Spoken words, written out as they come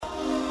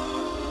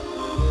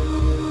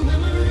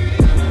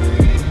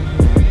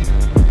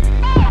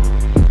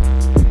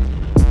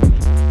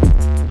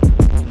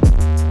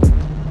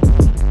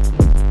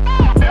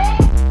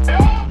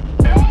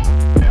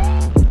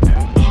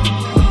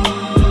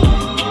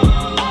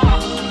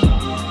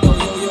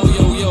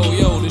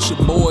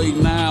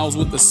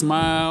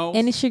smile.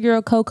 And it's your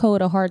girl Coco,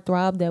 the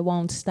heartthrob that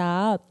won't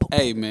stop.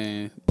 Hey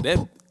man,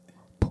 there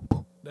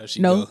she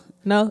No, go.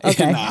 no,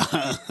 okay.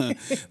 Nah.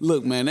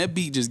 Look, man, that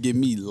beat just give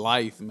me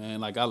life,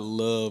 man. Like I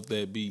love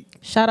that beat.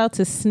 Shout out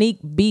to Sneak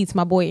Beats,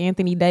 my boy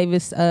Anthony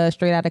Davis,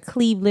 straight out of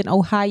Cleveland,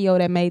 Ohio,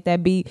 that made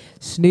that beat.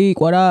 Sneak,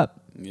 what up?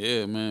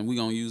 Yeah, man, we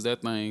gonna use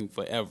that thing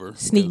forever.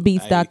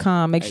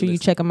 Sneakbeats.com. Make sure you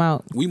check them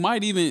out. We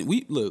might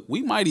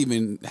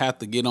even have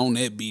to get on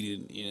that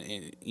beat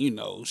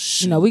and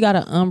shoot. You know, we got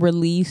an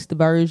unreleased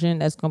version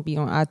that's gonna be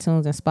on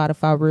iTunes and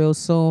Spotify real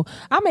soon.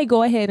 I may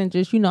go ahead and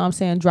just,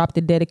 drop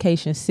the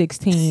dedication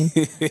 16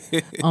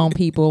 on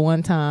people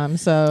one time.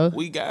 So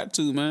we got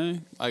to,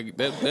 man. Like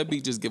that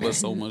beat just give us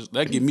so much.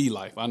 That give me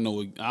life. I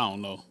know. I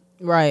don't know.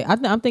 Right.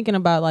 I'm thinking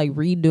about like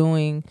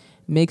redoing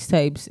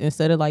mixtapes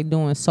instead of like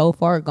doing So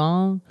Far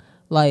Gone,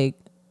 like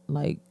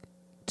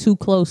Too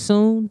Close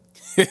Soon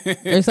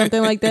or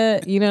something like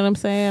that. You know what I'm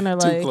saying? Or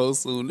like Too Close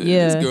Soon.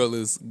 Yeah. This girl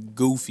is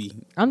goofy.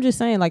 I'm just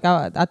saying, like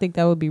I think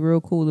that would be real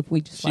cool if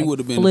we just. She would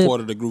have been a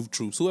part of the Goof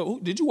Troops. Who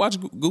did you watch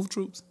Goof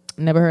Troops?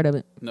 Never heard of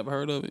it. Never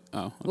heard of it.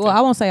 Oh, okay. Well, I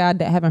won't say I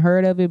haven't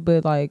heard of it,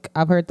 but like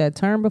I've heard that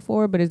term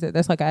before. But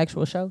that's like an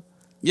actual show?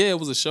 Yeah, it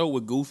was a show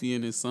with Goofy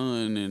and his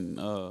son, and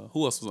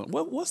who else was on?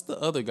 What's the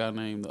other guy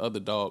named? The other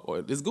dog?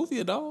 Or is Goofy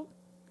a dog?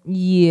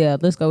 Yeah,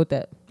 let's go with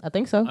that. I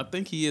think so. I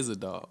think he is a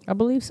dog. I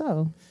believe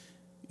so.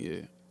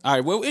 Yeah. All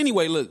right. Well,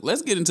 anyway, look,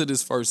 let's get into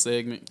this first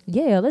segment.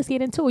 Yeah, let's get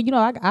into it.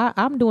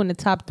 I'm doing the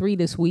top 3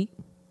 this week.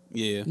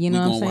 Yeah, you know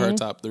what I'm saying? With her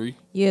top 3.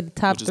 Yeah, the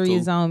top 3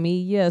 is on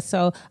me. Yeah,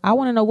 so I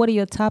want to know, what are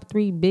your top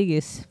 3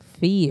 biggest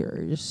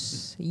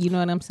fears? You know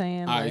what I'm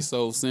saying? All right.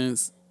 So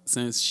since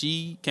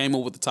she came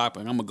up with the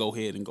topic, I'm gonna go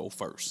ahead and go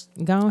first.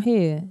 Go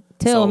ahead.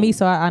 Tell me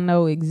so I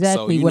know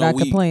exactly what I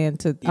could plan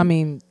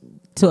to.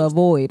 To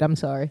avoid. I'm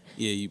sorry.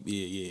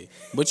 Yeah.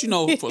 But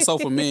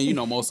for men,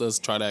 most of us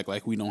try to act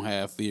like we don't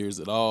have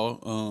fears at all.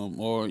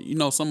 Or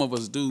some of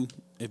us do.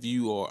 If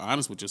you are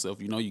honest with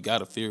yourself, you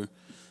got a fear.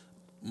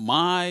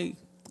 My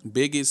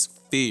biggest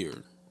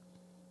fear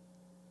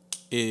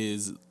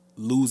is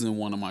losing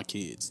one of my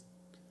kids.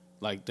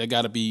 Like that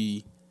got to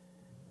be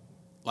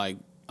like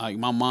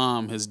my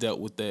mom has dealt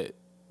with that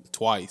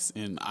twice,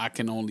 and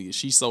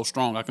she's so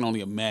strong. I can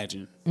only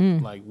imagine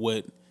like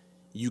what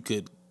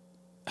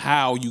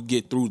how you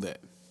get through that.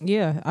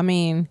 Yeah, I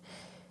mean,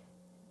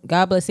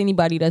 God bless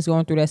anybody that's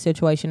going through that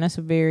situation. That's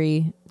a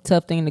very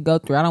tough thing to go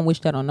through. I don't wish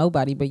that on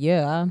nobody, but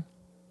yeah,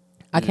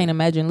 I can't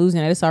imagine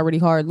losing that. It's already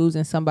hard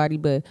losing somebody,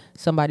 but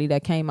somebody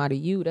that came out of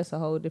you, that's a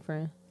whole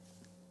different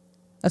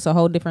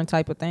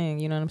type of thing.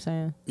 You know what I'm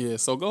saying? Yeah.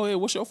 So go ahead.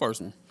 What's your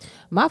first one?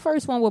 My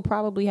first one would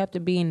probably have to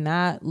be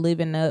not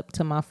living up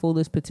to my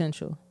fullest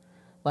potential.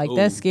 Like,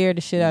 that scared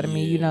the shit out of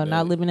me,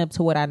 not living up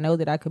to what I know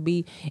that I could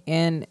be.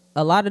 And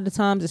a lot of the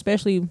times,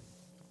 especially,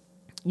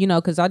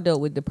 because I dealt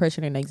with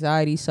depression and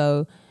anxiety.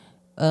 So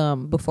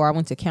before I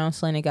went to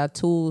counseling and got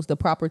the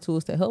proper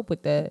tools to help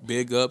with that.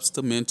 Big ups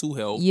to mental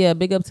health. Yeah,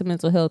 big up to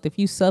mental health. If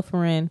you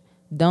suffering,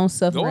 don't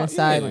suffer in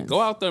silence.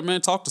 Go out there,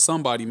 man. Talk to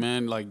somebody,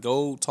 man. Like,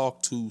 go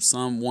talk to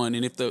someone.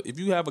 And if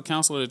you have a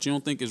counselor that you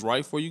don't think is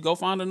right for you, go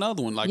find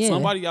another one. Like,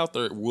 somebody out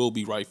there will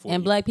be right for you.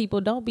 And black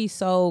people, don't be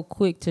so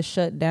quick to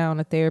shut down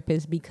a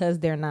therapist because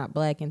they're not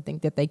black and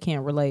think that they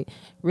can't relate.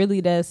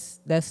 Really, that's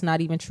not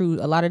even true.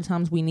 A lot of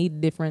times we need a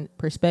different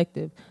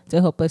perspective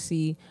to help us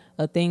see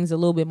things a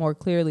little bit more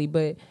clearly.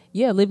 But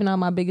yeah, living on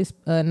my biggest,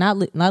 not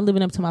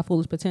living up to my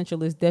fullest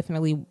potential is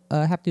definitely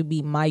have to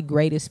be my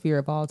greatest fear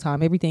of all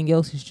time. Everything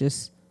else is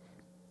just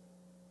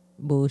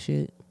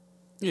bullshit.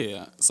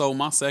 Yeah. So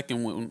my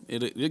second one,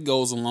 it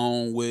goes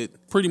along with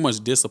pretty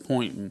much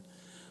disappointing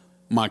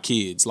my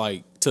kids,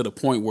 like to the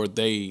point where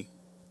they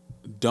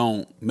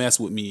don't mess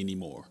with me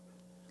anymore.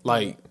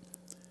 Like,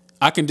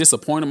 I can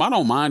disappoint them. I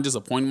don't mind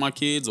disappointing my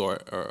kids or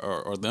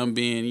them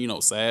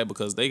being, sad,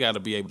 because they got to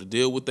be able to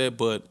deal with that.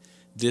 But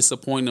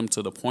disappoint them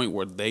to the point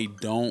where they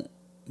don't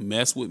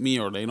mess with me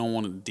or they don't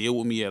want to deal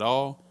with me at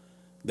all,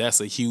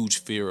 that's a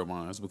huge fear of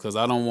mine, because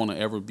I don't want to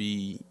ever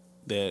be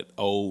that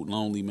old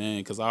lonely man,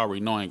 because I already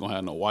know I ain't gonna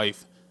have no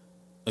wife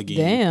again.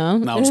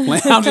 Damn. No,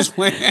 I'm just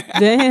playing.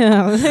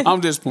 Damn.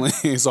 I'm just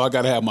playing. So I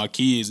gotta have my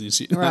kids and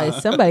shit. Right.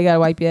 Somebody gotta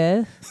wipe your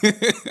ass.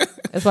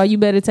 That's why you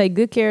better take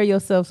good care of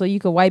yourself so you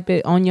can wipe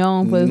it on your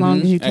own for as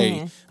long as you can.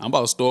 Hey, I'm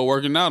about to start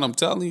working out. I'm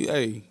telling you,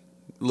 hey,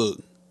 look.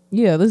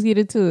 Yeah, let's get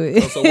into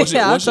it. So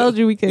I told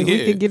you we could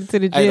get into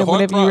the gym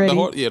whenever you're ready.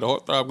 The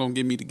Heartthrob gonna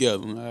get me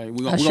together. All right,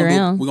 we're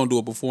gonna do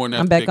it before and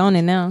after. I'm back on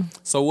it now.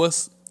 So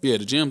the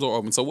gyms are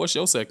open. So what's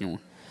your second one?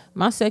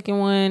 My second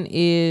one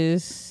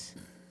is,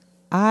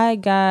 I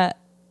got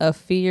a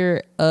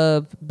fear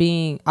of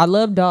I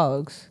love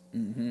dogs,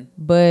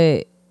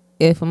 but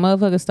if a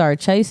motherfucker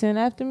start chasing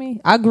after me,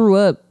 I grew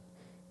up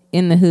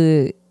in the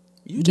hood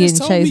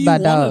getting chased by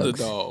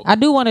dogs. I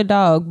do want a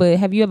dog, but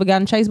have you ever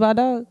gotten chased by a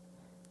dog?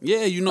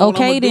 Yeah,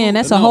 Okay, then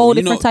that's a whole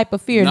different type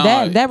of fear.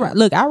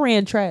 Look, I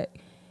ran track.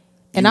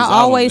 And I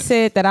always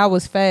said that I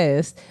was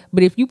fast.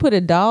 But if you put a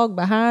dog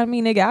behind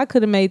me, nigga, I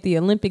could have made the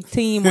Olympic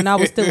team when I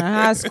was still in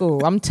high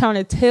school. I'm trying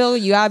to tell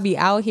you, I'd be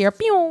out here.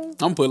 Pew.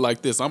 I'm put it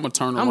like this. I'm gonna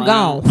turn around. I'm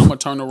gone. I'm gonna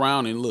turn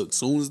around and look.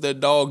 Soon as that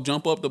dog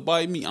jump up to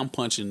bite me, I'm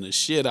punching the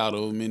shit out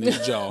of him in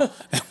his jaw.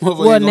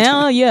 Well,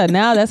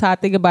 now that's how I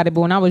think about it.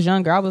 But when I was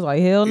younger, I was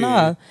like, hell no.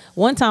 Nah.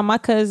 One time, my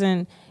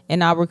cousin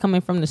and I were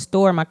coming from the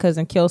store. My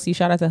cousin Kelsey,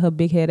 shout out to her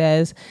big head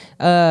ass.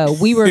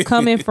 We were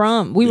coming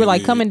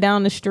coming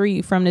down the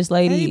street from this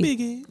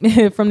lady,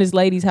 from this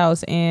lady's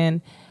house,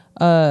 and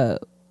a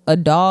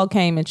dog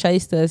came and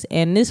chased us.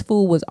 And this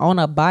fool was on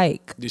a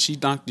bike. Did she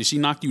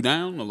knock you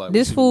down? Or like,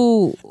 this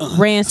fool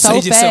ran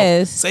so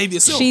fast. Save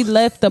yourself. She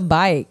left the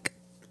bike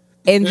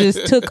and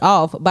just took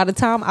off. By the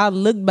time I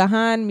looked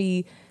behind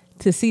me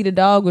to see the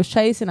dog was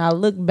chasing, I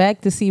looked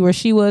back to see where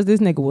she was. This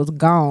nigga was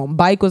gone.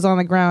 Bike was on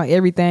the ground,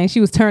 everything.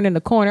 She was turning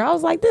the corner. I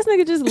was like, this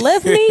nigga just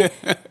left me.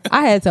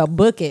 I had to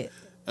book it.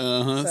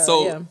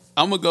 So yeah.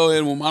 I'm gonna go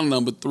ahead with my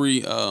number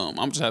 3.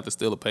 I'm just have to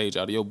steal a page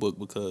out of your book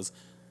because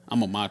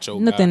I'm a macho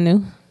guy. Nothing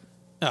new.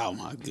 Oh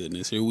my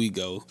goodness, here we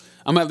go.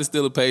 I'm gonna have to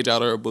steal a page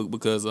out of her book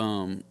because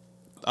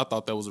I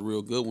thought that was a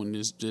real good one.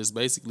 It's just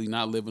basically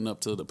not living up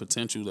to the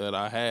potential that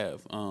I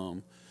have.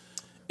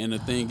 And the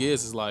thing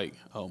is like,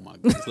 oh my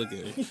goodness, look at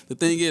it. The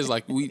thing is,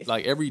 like,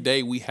 every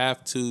day we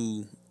have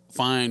to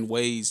find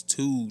ways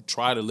to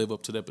try to live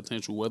up to that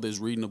potential, whether it's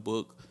reading a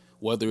book,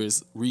 whether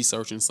it's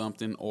researching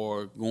something,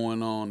 or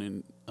going on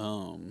and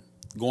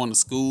going to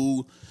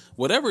school,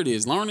 whatever it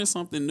is, learning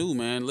something new,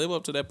 man. Live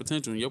up to that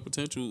potential. And your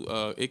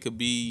potential, it could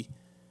be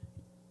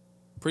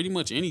pretty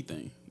much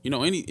anything. You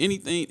know,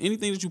 anything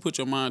that you put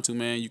your mind to,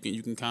 man, you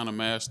can kind of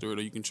master it,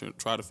 or you can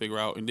try to figure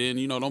out. And then,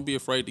 you know, don't be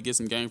afraid to get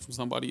some game from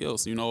somebody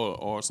else, you know,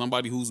 or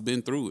somebody who's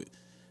been through it.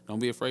 Don't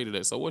be afraid of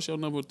that. So what's your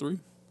number 3?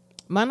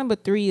 My number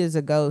 3 is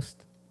a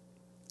ghost.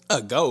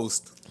 A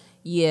ghost?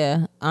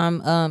 Yeah.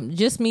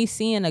 Just me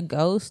seeing a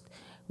ghost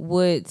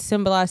would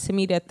symbolize to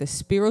me that the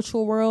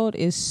spiritual world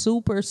is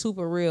super,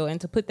 super real.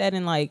 And to put that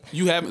in like...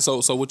 You haven't... So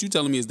what you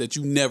telling me is that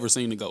you never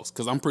seen a ghost?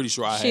 Because I'm pretty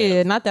sure I have.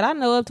 Shit, not that I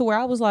know of, to where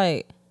I was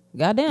like...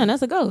 Goddamn,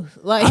 that's a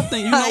ghost. Like, I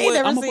think, you know what?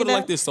 I'm gonna put it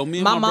like this. So me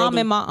and my mom brother,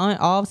 and my aunt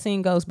all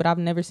seen ghosts, but I've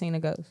never seen a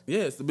ghost.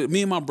 Yes, but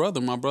me and my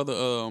brother,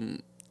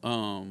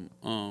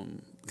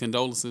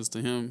 condolences to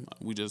him.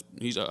 I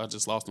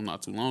just lost him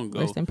not too long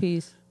ago. Rest in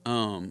peace.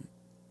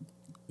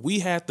 We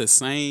had the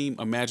same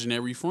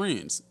imaginary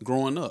friends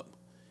growing up,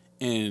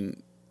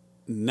 and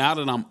now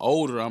that I'm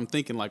older, I'm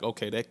thinking like,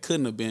 okay, that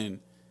couldn't have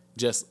been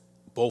just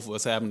both of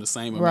us having the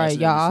same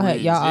imaginary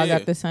friends. Y'all all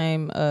got the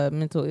same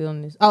mental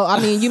illness. Oh, I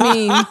mean, you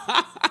mean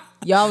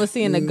y'all was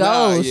seeing the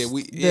ghost?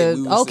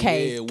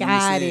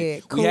 Got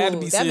it. Cool. We had to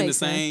be seeing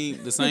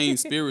the same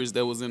spirits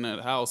that was in that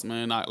house,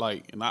 man. I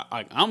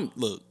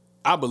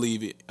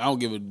believe it. I don't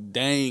give a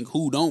dang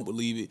who don't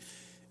believe it.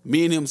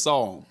 Me and him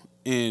saw him,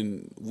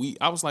 and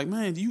I was like,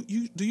 man, do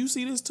you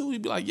see this too?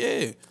 He'd be like,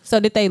 yeah. So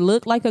did they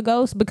look like a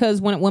ghost? Because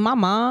when my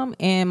mom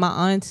and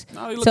my aunts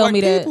told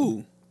me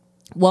that.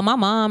 Well, my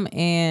mom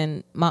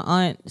and my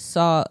aunt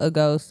saw a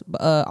ghost.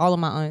 All of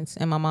my aunts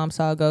and my mom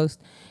saw a ghost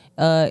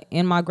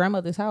in my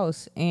grandmother's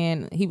house,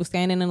 and he was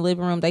standing in the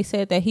living room. They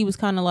said that he was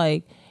kind of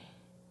like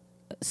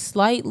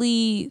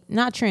slightly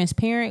not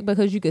transparent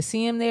because you could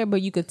see him there,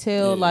 but you could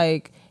tell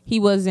like he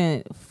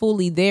wasn't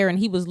fully there, and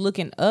he was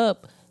looking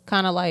up,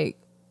 kind of like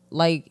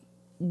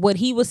what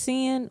he was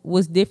seeing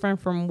was different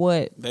from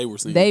what they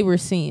were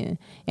seeing.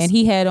 And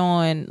he had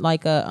on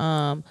like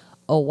a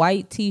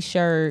white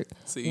T-shirt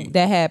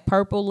that had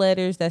purple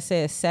letters that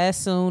said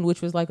Sassoon,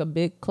 which was like a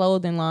big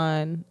clothing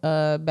line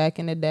back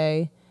in the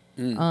day.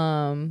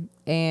 And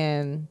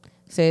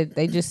said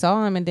they just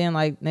saw him, and then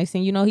like next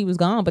thing you know, he was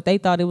gone. But they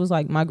thought it was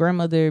like my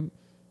grandmother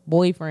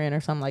boyfriend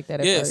or something like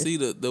that. Yeah, first. See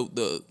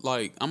the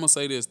like I'm gonna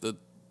say this, the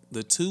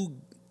two,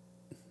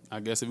 I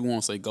guess if you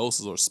want to say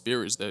ghosts or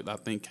spirits that I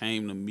think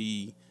came to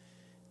me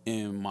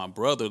and my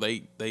brother,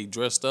 they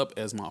dressed up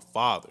as my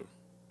father.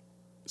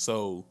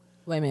 So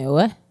wait a minute,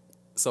 what?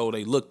 So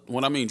they looked,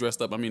 when I mean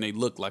dressed up, I mean they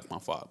looked like my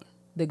father.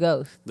 The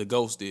ghost? The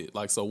ghost did.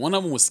 Like, so one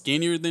of them was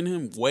skinnier than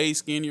him, way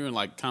skinnier, and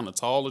like kind of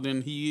taller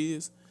than he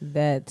is.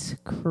 That's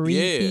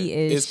creepy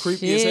as it's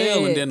creepy as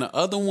hell. And then the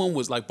other one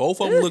was like,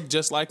 both of them looked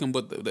just like him,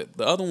 but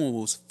the other one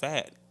was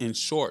fat and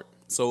short.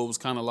 So it was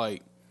kind of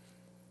like.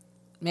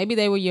 Maybe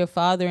they were your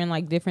father in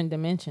like different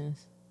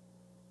dimensions.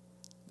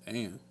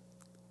 Damn.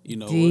 You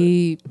know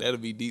deep. What? That'll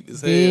be deep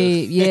as hell.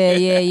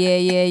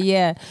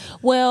 Yeah.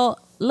 Well,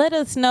 let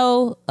us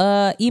know.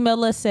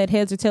 Email us at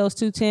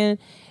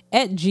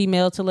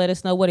headsortails210@gmail.com to let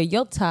us know what are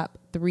your top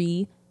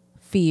 3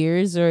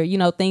 fears or, you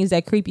know, things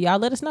that creep you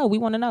out. Let us know. We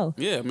want to know.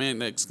 Yeah, man,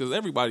 because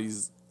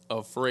everybody's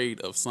afraid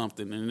of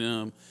something.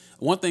 And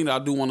one thing that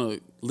I do want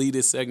to lead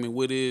this segment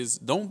with is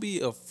don't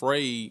be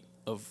afraid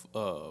of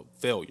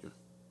failure.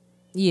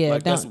 Yeah,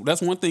 like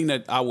that's one thing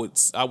that I would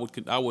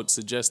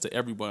suggest to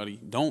everybody.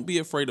 Don't be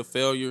afraid of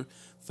failure.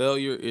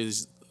 Failure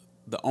is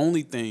the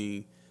only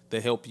thing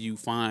that help you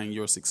find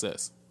your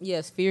success.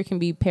 Yes, fear can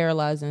be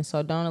paralyzing,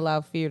 so don't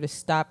allow fear to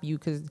stop you,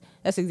 because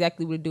that's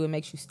exactly what it do. It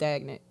makes you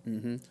stagnant.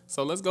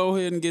 So let's go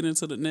ahead and get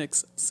into the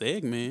next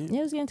segment.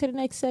 Yeah, let's get into the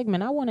next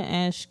segment. I want to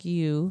ask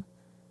you,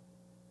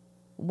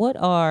 what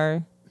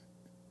are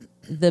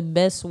the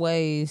best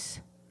ways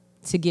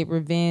to get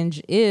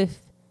revenge if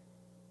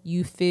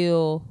you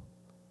feel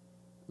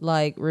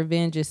like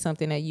revenge is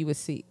something that you would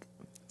seek?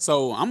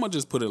 So I'm gonna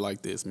just put it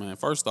like this, man.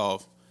 First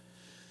off,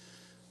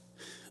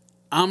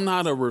 I'm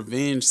not a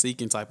revenge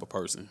seeking type of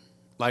person.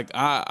 Like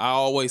I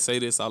always say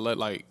this, I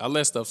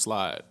let stuff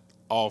slide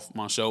off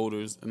my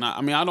shoulders, and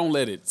I mean I don't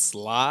let it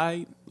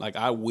slide. Like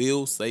I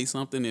will say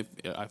something if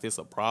it's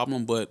a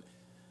problem, but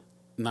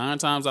 9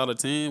 times out of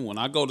 10, when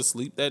I go to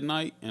sleep that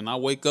night and I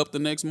wake up the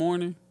next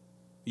morning,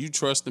 you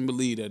trust and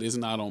believe that it's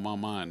not on my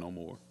mind no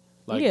more.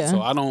 Like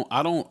so I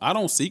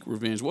don't seek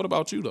revenge. What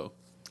about you though?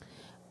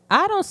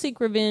 I don't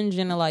seek revenge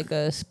in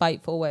a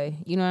spiteful way.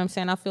 You know what I'm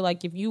saying? I feel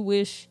like if you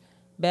wish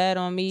bad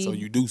on me, So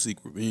you do seek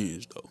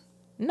revenge though.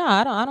 no,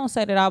 I don't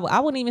say that. I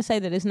wouldn't even say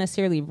that it's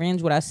necessarily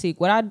revenge what I seek.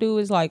 What I do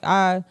is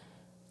the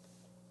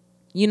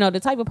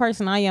type of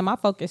person I am, I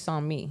focus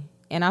on me.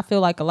 And I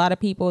feel like a lot of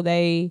people,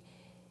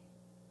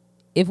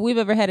 if we've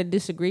ever had a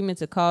disagreement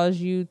to cause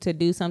you to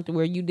do something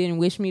where you didn't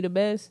wish me the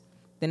best,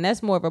 then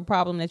that's more of a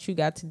problem that you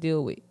got to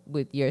deal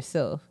with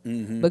yourself.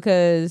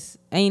 Because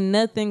ain't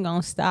nothing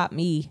gonna stop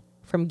me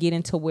from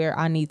getting to where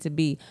I need to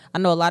be. I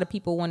know a lot of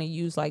people want to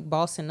use like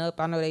bossing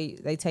up. I know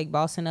they take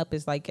bossing up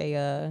as like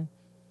a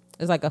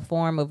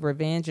form of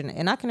revenge,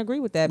 and I can agree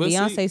with that. But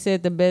Beyonce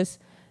said the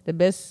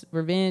best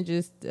revenge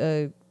is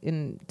to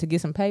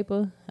get some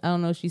paper. I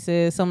don't know if she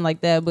said something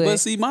like that, but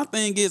see, my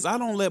thing is I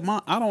don't let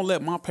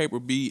my paper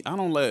be. I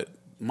don't let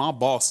my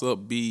boss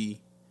up be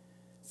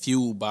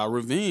fueled by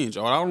revenge,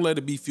 or I don't let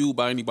it be fueled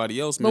by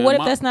anybody else. But what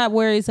if that's not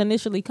where it's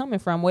initially coming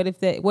from? What if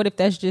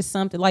that's just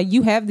something like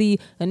you have the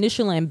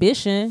initial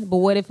ambition, but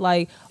what if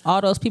like all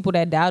those people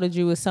that doubted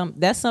you is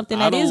that's something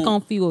that is gonna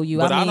fuel you?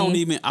 But I don't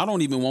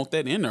even want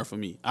that in there for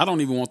me. I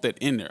don't even want that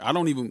in there. I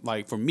don't even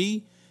for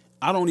me.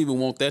 I don't even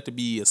want that to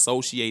be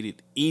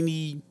associated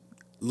any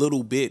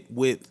little bit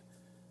with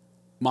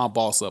my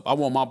boss up. I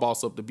want my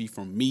boss up to be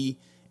from me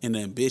and the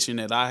ambition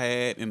that I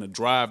had and the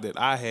drive that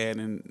I had,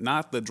 and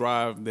not the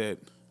drive that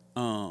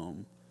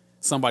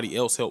somebody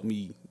else helped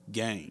me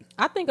gain.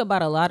 I think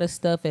about a lot of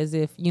stuff as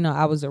if,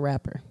 I was a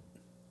rapper.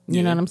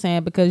 You know what I'm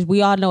saying? Because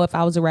we all know if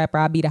I was a rapper,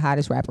 I'd be the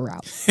hottest rapper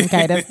out.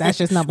 Okay, that's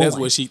just number that's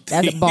one. What she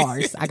thinks. That's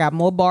bars. I got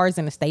more bars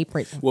than a state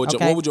prison. What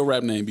would your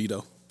rap name be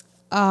though?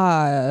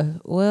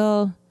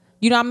 Well,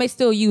 I may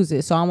still use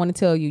it, so I don't want to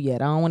tell you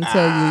yet. I don't want to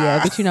tell you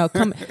yet, but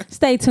come,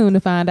 stay tuned to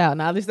find out.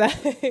 Now, it's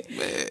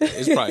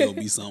probably gonna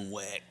be some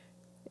whack.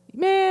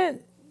 Man,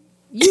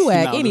 you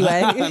whack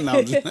anyway.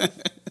 No,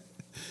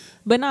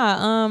 But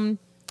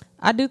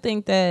I do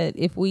think that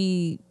if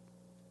we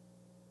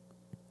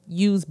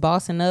use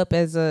bossing up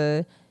as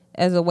a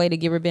way to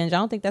get revenge, I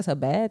don't think that's a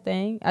bad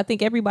thing. I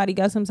think everybody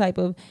got some type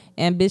of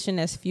ambition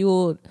that's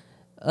fueled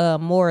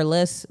more or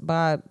less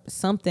by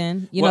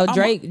something.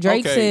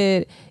 Drake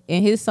said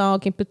in his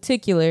song in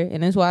particular,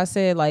 and that's why I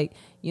said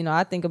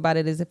I think about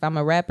it as if I'm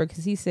a rapper,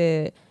 because he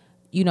said,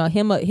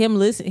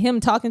 him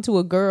talking to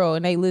a girl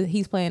and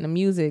he's playing the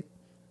music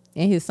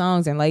in his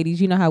songs, and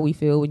ladies, you know how we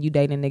feel when you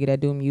date a nigga that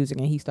do music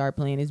and he start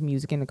playing his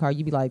music in the car.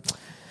 You be like,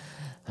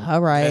 all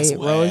right,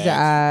 roll your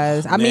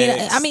eyes. I mean,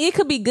 it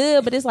could be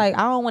good, but it's like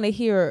I don't want to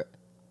hear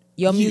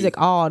your music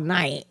all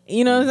night.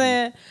 You know what I'm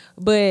saying?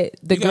 But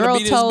the girl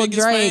told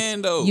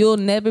Drake, "You'll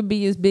never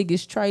be as big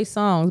as Trey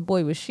Songz."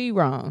 Boy, was she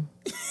wrong?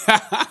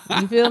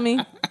 You feel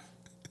me?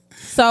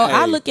 So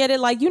I look at it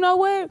like, you know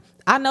what?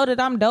 I know that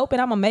I'm dope and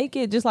I'm gonna make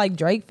it, just like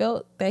Drake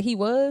felt that he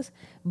was.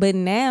 But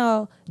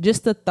now,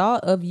 just the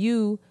thought of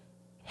you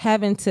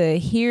having to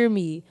hear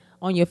me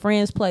on your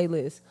friends'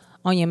 playlist,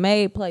 on your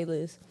maid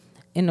playlist,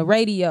 in the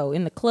radio,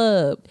 in the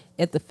club,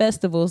 at the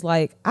festivals,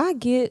 like I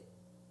get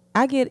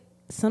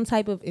some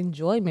type of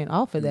enjoyment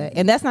off of that.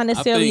 And that's not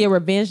necessarily a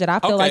revenge that I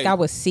feel like I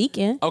was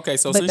seeking. Okay,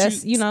 so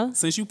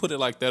since you put it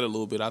like that a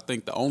little bit, I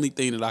think the only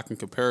thing that I can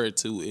compare it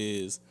to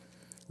is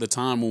the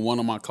time when one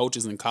of my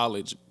coaches in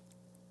college,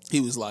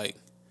 he was like,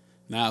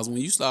 "Niles, when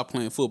you stop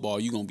playing football,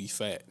 you're going to be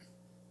fat."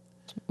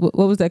 What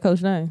was that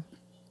coach name?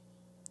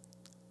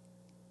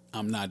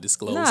 I'm not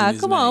disclosing his name.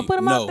 Come on, put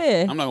him out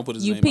there. I'm not going to put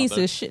his name out there. You piece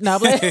of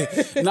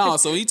shit. No,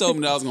 so he told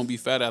me that I was going to be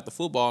fat after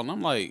football, and I'm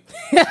like,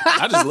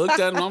 I just looked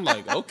at him, I'm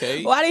like,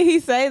 okay. Why did he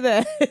say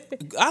that?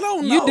 I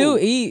don't know. You do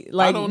eat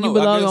like you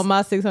belong on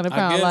my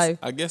 600-pound life.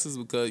 I guess it's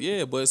because,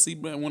 but see,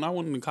 when I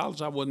went into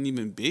college, I wasn't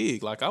even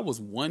big. Like, I was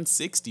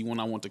 160 when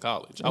I went to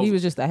college. He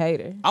was just a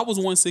hater. I was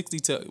 160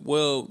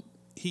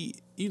 he,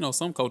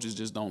 some coaches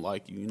just don't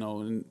like you,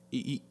 and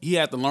he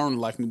had to learn to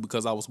like me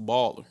because I was a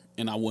baller,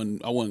 and I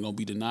wasn't gonna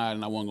be denied,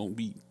 and I wasn't gonna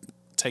be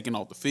taken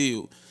off the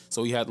field.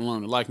 So he had to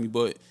learn to like me.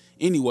 But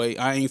anyway,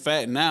 I ain't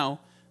fat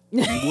now.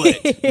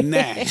 What?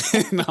 Nah.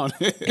 No.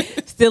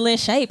 Still in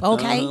shape,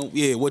 okay?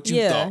 Yeah, what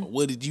you thought?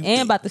 What did you think?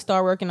 And about to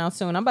start working out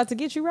soon. I'm about to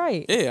get you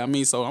right. Yeah,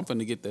 so I'm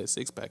finna get that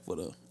 6-pack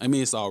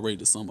it's already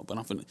the summer, but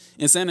I'm finna.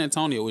 In San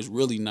Antonio, it's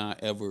really not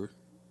ever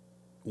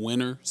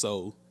winter,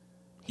 so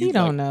You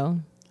don't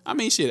know. I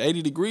mean, shit,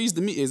 80 degrees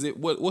to me. Is it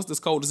what's the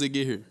coldest it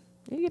get here?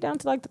 You get down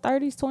to like the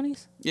 30s,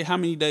 20s. Yeah, how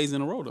many days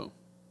in a row though?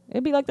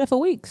 It'd be like that for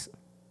weeks.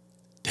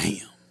 Damn.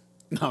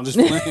 No, I'm just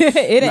playing.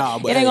 it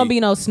ain't gonna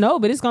be no snow,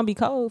 but it's gonna be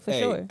cold for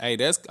sure. Hey,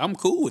 I'm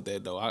cool with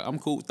that though. I'm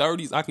cool.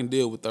 30s, I can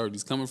deal with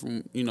 30s. Coming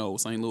from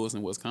St. Louis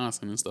and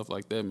Wisconsin and stuff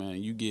like that,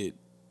 man. You get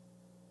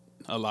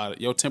a lot of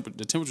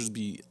the temperatures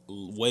be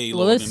way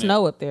lower. Well, it's than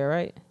snow that. up there,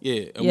 right?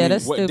 Yeah,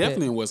 That's stupid.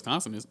 Definitely in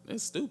Wisconsin.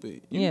 It's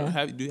stupid.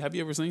 Have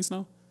you ever seen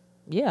snow?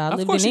 Yeah, I of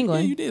lived course in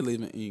England. You did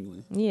live in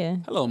England. Yeah.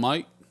 Hello,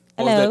 Mike.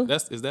 Hello.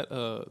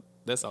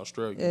 That's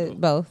Australia.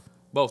 Both.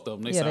 Both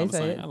of them. They sound the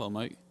same. It. Hello,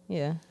 Mike.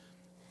 Yeah.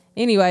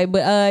 Anyway,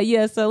 but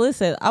so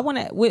listen, I want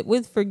to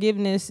with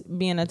forgiveness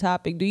being a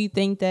topic. Do you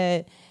think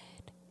that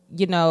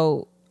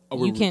will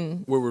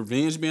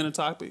revenge being a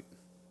topic?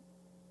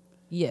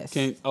 Yes.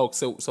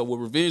 So with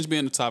revenge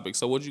being a topic,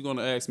 so what you're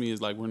gonna ask me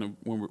is like with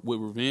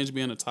revenge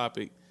being a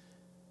topic,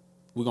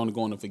 we're gonna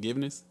go into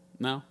forgiveness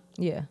now?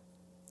 Yeah.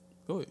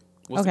 Go ahead.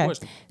 What's the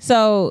question?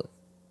 So,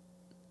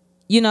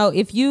 how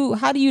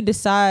do you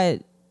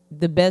decide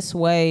the best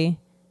way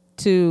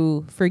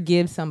to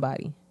forgive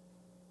somebody?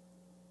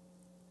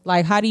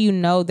 Like, how do you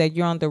know that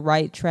you're on the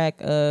right track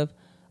of,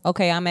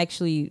 okay, I'm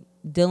actually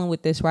dealing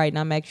with this right and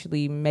I'm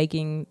actually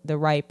making the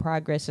right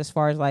progress as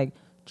far as like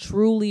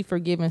truly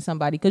forgiving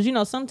somebody? Because,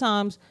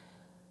 sometimes,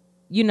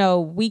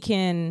 we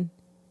can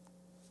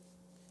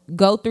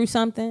go through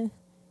something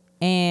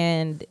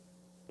and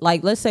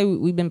like, let's say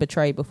we've been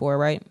betrayed before,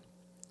 right?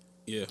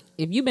 Yeah.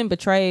 If you've been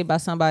betrayed by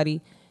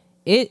somebody,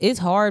 it's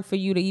hard for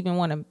you to even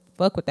want to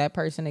fuck with that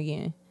person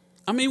again.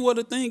 I mean, well,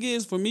 the thing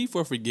is, for me,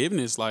 for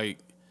forgiveness, like,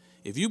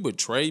 if you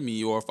betray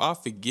me or if I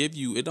forgive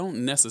you, it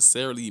don't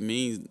necessarily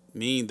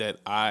mean that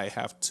I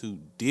have to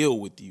deal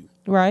with you.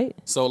 Right.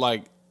 So,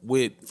 like,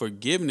 with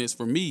forgiveness,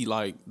 for me,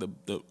 like,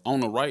 the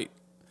on the right,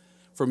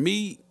 for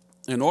me,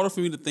 in order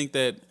for me to think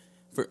that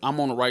I'm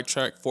on the right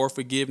track for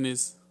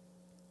forgiveness,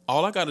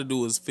 all I got to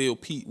do is feel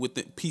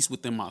peace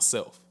within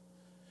myself.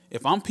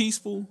 If I'm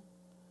peaceful,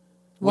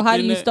 well, how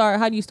do you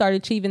start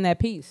achieving that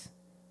peace?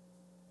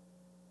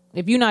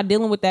 If you're not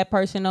dealing with that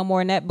person no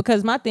more, and that,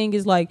 because my thing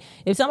is like,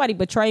 if somebody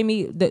betray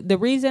me, the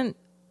reason,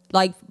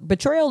 like,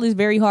 betrayal is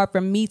very hard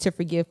for me to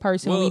forgive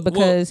personally,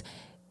 because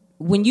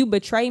when you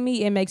betray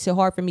me, it makes it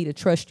hard for me to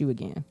trust you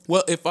again.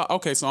 Well,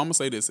 so I'm gonna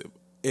say this: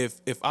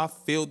 if I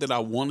feel that I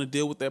want to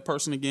deal with that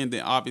person again,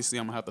 then obviously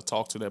I'm gonna have to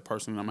talk to that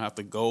person. And I'm gonna have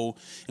to go,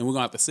 and we're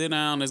gonna have to sit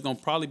down. There's gonna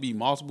probably be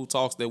multiple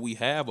talks that we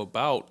have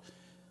about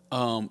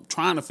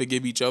trying to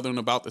forgive each other and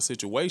about the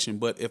situation.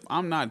 But if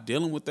I'm not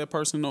dealing with that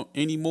person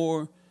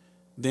anymore,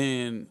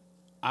 then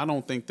I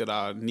don't think that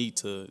I need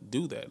to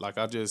do that. Like,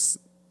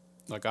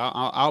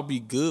 I'll be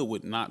good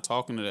with not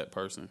talking to that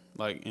person.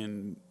 Like,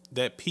 and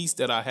that peace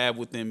that I have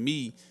within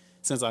me,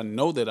 since I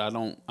know that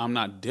I'm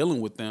not dealing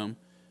with them,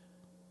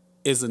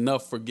 is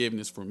enough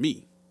forgiveness for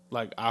me.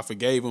 Like, I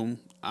forgave them.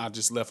 I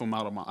just let them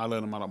out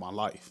of my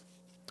life.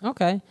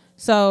 Okay.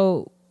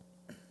 So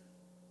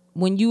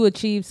when you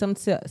achieve some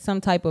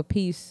type of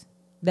peace,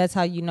 that's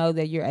how you know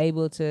that you're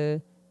able to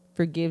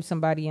forgive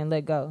somebody and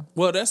let go.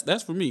 Well,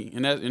 that's for me,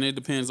 and it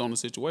depends on the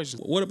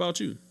situation. What about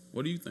you?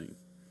 What do you think?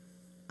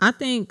 I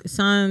think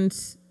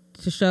signs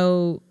to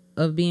show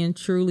of being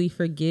truly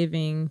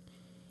forgiving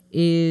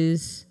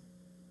is,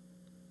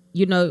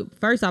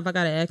 first off, I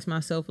gotta ask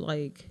myself,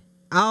 like,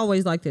 I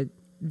always like to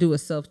do a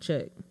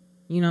self-check.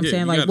 You know what I'm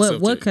saying? Like,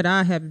 what could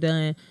I have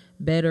done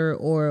better,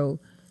 or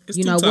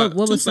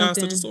what was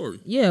something? To the story.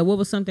 Yeah, what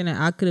was something that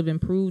I could have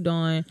improved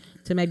on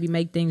to maybe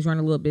make things run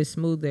a little bit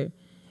smoother?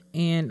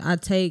 And I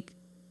take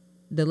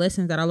the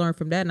lessons that I learned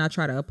from that and I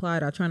try to apply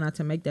it. I try not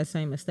to make that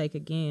same mistake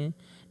again.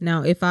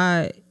 Now, if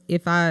I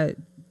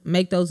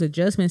make those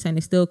adjustments and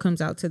it still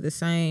comes out to the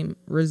same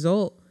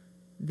result,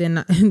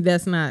 then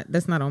that's not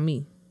on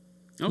me.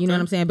 Okay. You know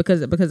what I'm saying?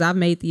 Because I've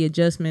made the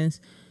adjustments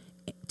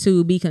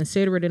to be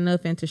considerate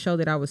enough and to show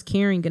that I was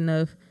caring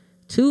enough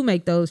to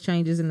make those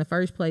changes in the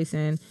first place.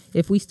 And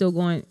if it's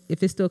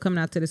still coming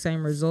out to the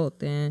same result,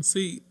 then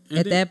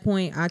that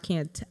point I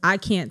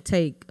can't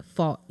take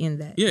fault in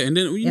that. Yeah, and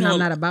then I'm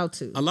not about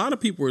to. A lot of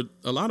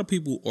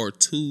people are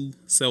too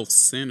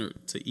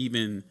self-centered to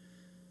even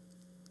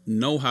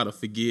know how to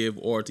forgive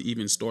or to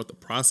even start the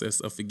process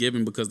of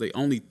forgiving, because they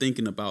only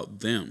thinking about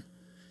them.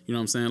 You know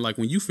what I'm saying? Like,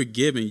 when you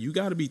forgiving, you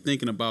got to be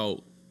thinking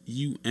about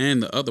you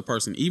and the other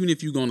person. Even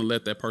if you're going to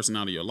let that person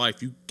out of your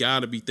life, you got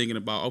to be thinking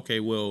about, okay,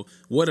 well,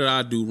 what did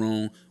I do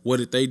wrong? What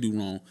did they do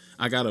wrong?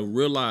 I got to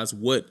realize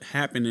what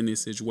happened in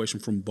this situation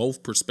from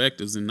both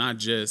perspectives and not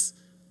just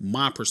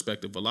my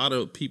perspective. A lot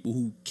of people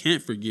who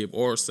can't forgive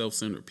are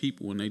self-centered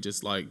people, and they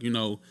just like,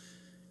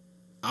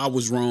 I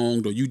was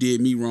wronged or you did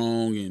me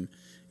wrong, and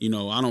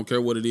I don't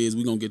care what it is.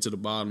 We're going to get to the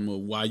bottom of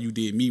why you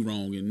did me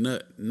wrong,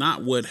 and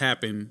not what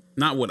happened,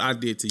 not what I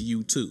did to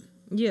you too.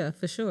 Yeah,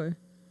 for sure.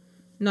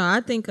 No,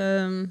 I think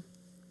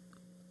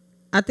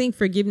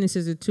forgiveness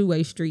is a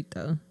two-way street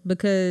though,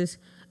 because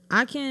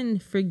I can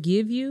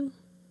forgive you,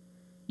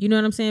 you know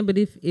what I'm saying? But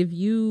if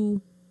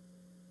you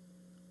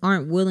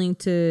aren't willing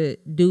to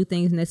do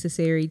things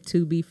necessary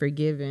to be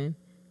forgiven,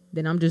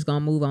 then I'm just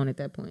gonna move on at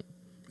that point.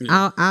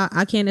 Yeah.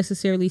 I can't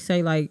necessarily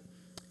say like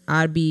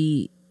I'd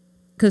be,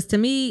 because to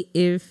me,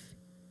 if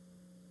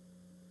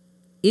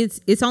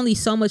it's only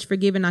so much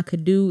forgiving I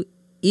could do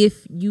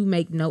if you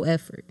make no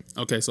effort.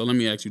 Okay, so let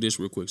me ask you this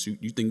real quick. So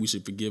you think we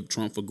should forgive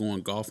Trump for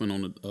going golfing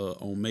on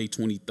May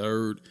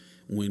 23rd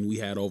when we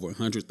had over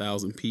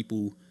 100,000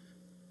 people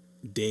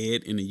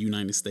dead in the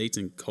United States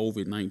and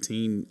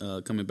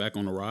COVID-19 coming back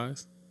on the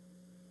rise?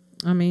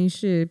 I mean,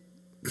 shit.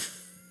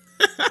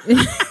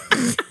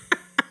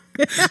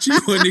 She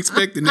wasn't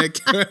expecting that.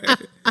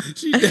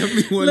 She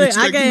definitely wasn't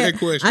expecting that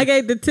question. I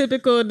gave the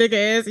typical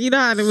nigga ass. You know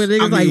how when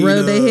niggas like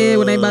rub their head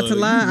when they about to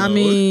lie? You know. I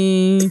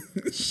mean,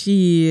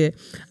 shit.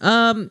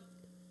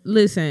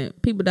 Listen,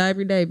 people die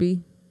every day,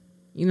 B.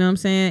 You know what I'm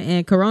saying?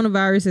 And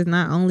coronavirus is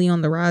not only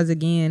on the rise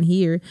again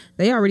here.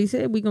 They already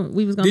said we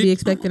was gonna be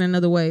expecting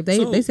another wave.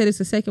 They said it's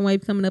a second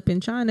wave coming up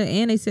in China,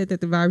 and they said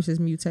that the virus is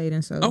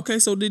mutating. So okay,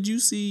 so did you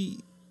see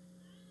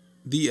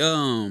the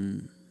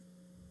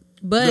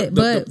But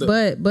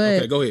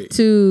okay, go ahead.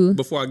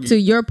 To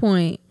your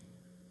point,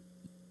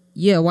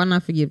 yeah, why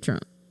not forgive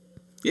Trump?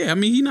 Yeah, I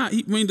mean I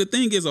mean the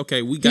thing is,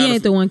 okay, we got. He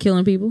ain't the one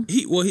killing people.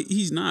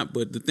 He's not.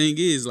 But the thing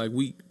is, like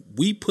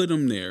we put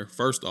him there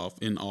first off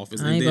in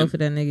office. I ain't vote for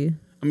that nigga.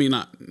 I mean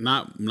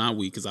not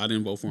we, because I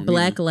didn't vote for him.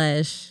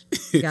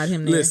 Blacklash got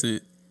him there.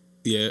 Listen,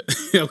 yeah,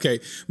 okay,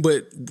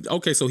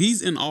 so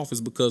he's in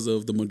office because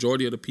of the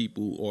majority of the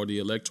people or the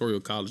electoral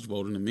college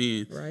voting him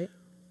in. Right.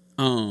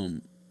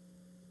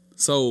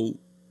 So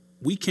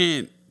we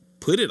can't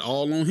put it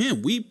all on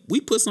him. We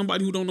put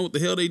somebody who don't know what the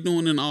hell they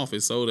doing in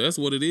office. So that's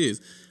what it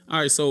is. All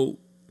right. So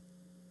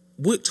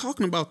we're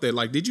talking about that.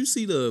 Like, did you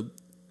see the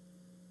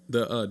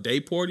day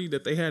party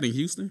that they had in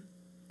Houston?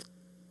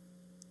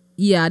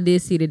 Yeah, I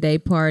did see the day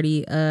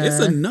party. It's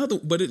another,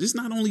 but it's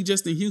not only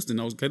just in Houston.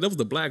 Okay, that was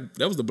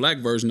the black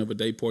version of a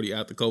day party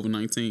after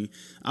COVID-19.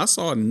 I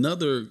saw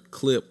another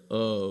clip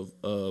of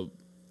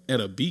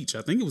at a beach.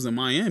 I think it was in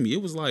Miami.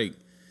 It was like,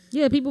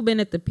 yeah, people been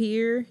at the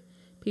pier.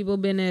 People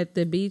been at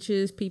the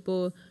beaches.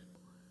 People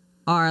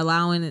are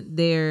allowing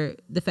the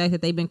fact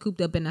that they've been cooped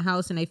up in the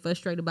house and they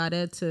frustrated by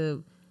that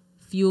to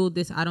fuel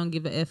this I don't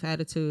give a F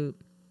attitude.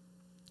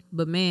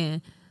 But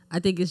man, I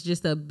think it's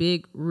just a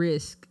big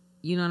risk.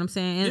 You know what I'm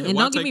saying? And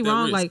don't get me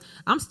wrong, like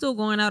I'm still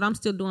going out, I'm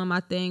still doing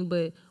my thing.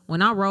 But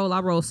when I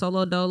roll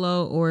solo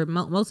dolo, or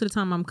most of the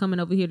time I'm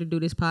coming over here to do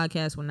this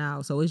podcast with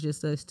now. So it's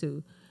just us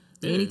two.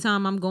 Yeah.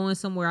 Anytime I'm going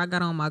somewhere, I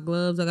got on my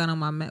gloves. I got on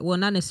my well,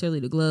 not necessarily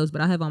the gloves, but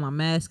I have on my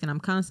mask, and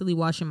I'm constantly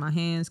washing my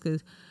hands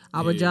because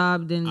our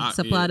job didn't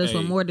supply us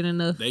with more than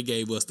enough. They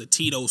gave us the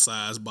Tito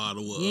size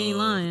bottle. You ain't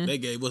lying. They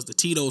gave us the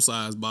Tito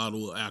size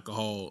bottle of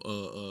alcohol,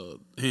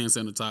 hand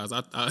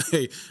sanitizer.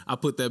 I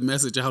put that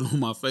message out on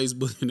my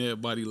Facebook, and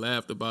everybody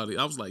laughed about it.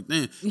 I was like,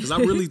 damn, because I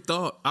really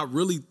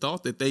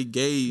thought that they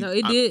gave. No,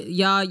 it did.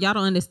 Y'all don't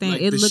understand.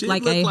 Like, it looked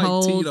like a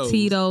whole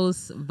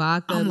Tito's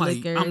vodka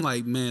liquor. I'm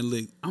like, man,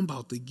 look, I'm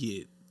about to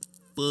get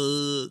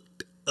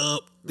fucked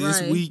up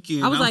this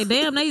weekend. I was like,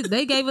 damn,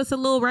 they gave us a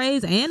little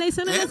raise and they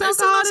sent us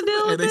alcohol to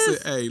deal with this. They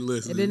said, hey,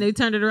 listen. And then they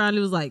turned it around.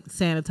 It was like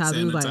sanitizer.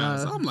 It was like,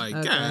 I'm like,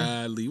 okay.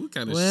 Golly, what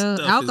kind of stuff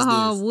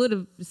alcohol is this? Would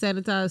have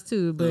sanitized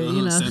too, but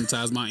you know,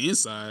 sanitize my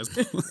insides.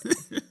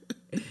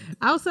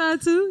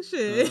 Outside too,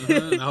 shit.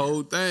 The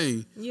whole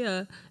thing.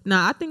 Yeah. No,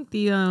 I think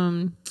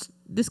the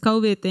this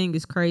COVID thing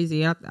is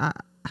crazy.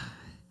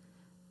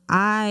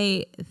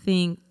 I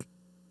think,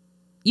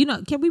 you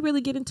know, can we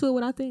really get into it?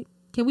 What I think?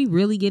 Can we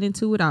really get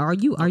into it?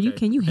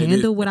 Can you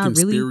handle what I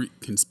really?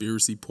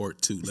 Conspiracy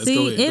part 2. Let's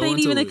go ahead. It ain't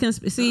even a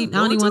conspiracy. I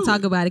don't even want to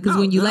talk about it because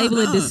when you label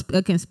it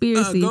a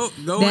conspiracy,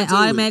 that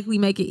automatically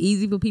make it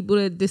easy for people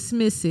to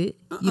dismiss it.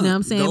 You know what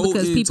I'm saying?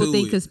 Because people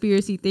think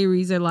conspiracy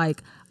theories are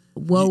like,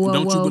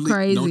 whoa,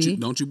 crazy.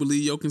 Don't you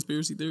believe your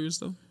conspiracy theories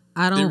though?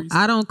 I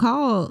don't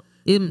call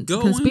it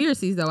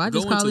conspiracies though. I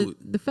just call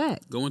it the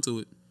fact. Go into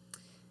it.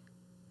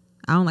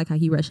 I don't like how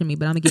he rushing me,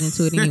 but I'm gonna get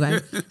into it anyway.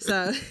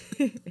 So.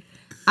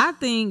 I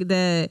think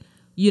that,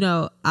 you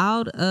know,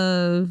 out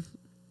of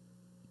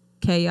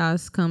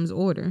chaos comes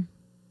order.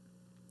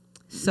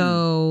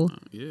 So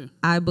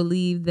I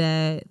believe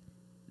that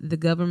the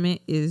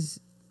government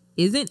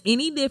isn't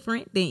any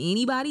different than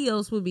anybody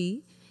else would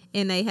be,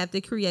 and they have to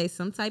create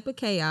some type of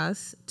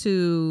chaos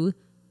to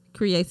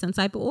create some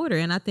type of order.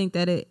 And I think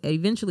that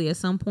eventually at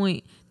some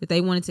point that they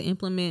wanted to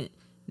implement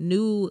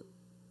new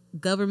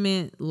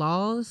government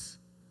laws.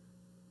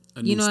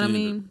 You know what I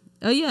mean?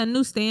 Oh yeah, a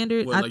new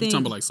standard. What, like you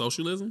talking about like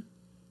socialism?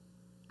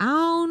 I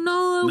don't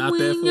know. Not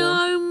that far.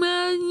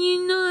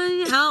 You know,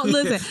 I don't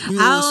listen.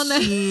 I don't know. I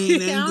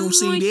ain't gonna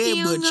say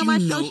that,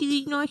 but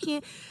you know.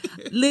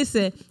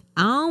 Listen,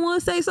 I don't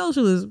want to say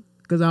socialism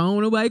because I don't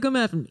want nobody come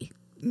after me.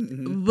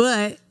 Mm-hmm.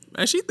 But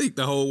man, she think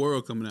the whole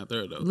world coming out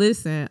there though.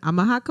 Listen, I'm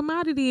a hot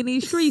commodity in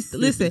these streets.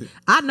 Listen,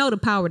 I know the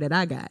power that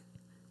I got,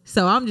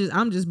 so I'm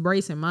just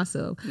bracing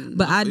myself.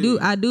 But I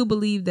do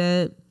believe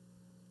that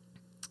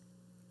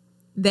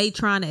they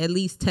trying to at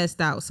least test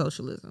out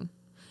socialism.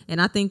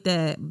 And I think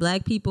that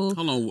black people,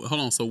 Hold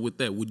on. So with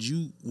that, would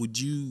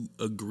you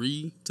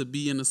agree to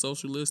be in a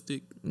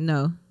socialistic?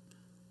 no.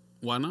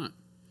 Why not?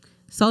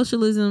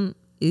 Socialism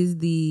is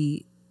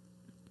the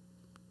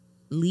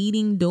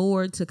leading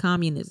door to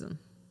communism.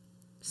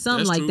 Something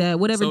That's like true. that.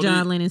 Whatever So John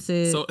then- Lennon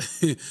said.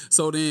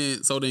 So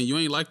then you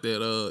ain't like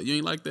that. You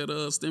ain't like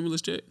that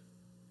stimulus check.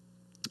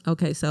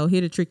 Okay, so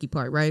here the tricky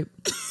part, right?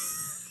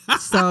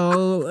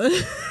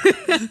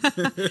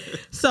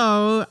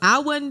 so I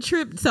wasn't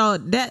tripped. So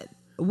that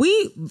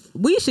we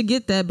should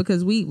get that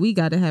because we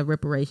got to have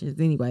reparations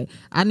anyway.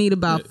 I need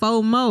about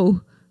 4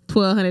 more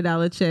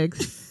 $1,200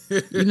 checks.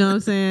 You know what I'm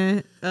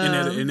saying?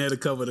 And that'll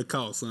cover the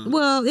cost, huh?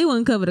 Well, it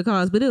wouldn't cover the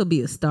cost, but it'll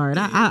be a start.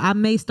 I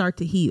may start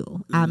to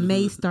heal. I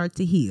may start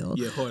to heal.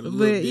 Yeah, hard a but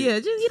little bit. yeah,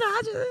 just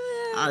I just.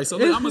 All right, so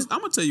look, I'm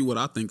gonna tell you what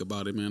I think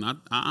about it, man. I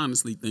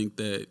honestly think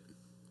that,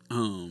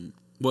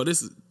 well,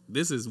 this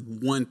is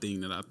one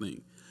thing that I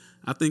think.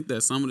 I think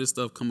that some of this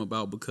stuff come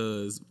about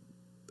because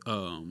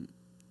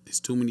there's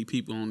too many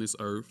people on this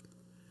earth,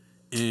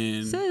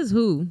 and Says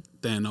who?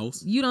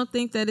 Thanos. You don't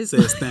think that it's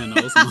Says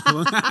Thanos.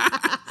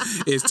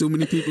 It's too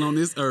many people on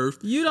this earth.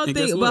 You don't and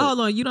think? guess But what? hold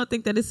on, you don't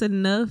think that it's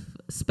enough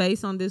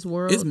space on this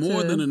world? It's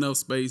more than enough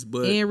space,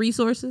 but and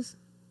resources.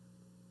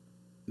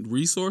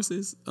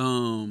 resources.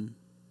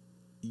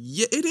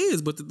 Yeah, it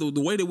is, but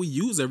the way that we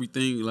use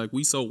everything, like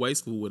we so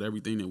wasteful with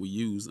everything that we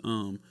use.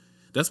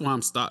 That's why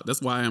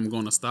That's why I'm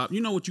going to stop.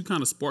 You know what? You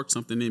kind of sparked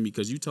something in me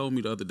because you told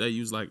me the other day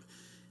you was like,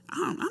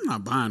 I'm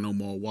not buying no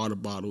more water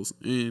bottles,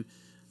 and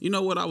you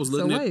know what? I was So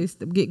looking at. waste.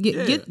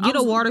 Get I a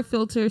was- water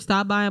filter.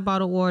 Stop buying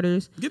bottled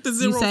waters. Get the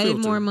zero You save filter.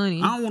 more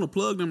money. I don't want to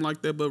plug them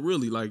like that, but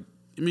really, like,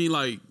 I mean,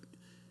 like,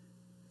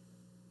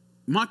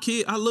 my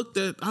kid. I looked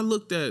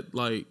at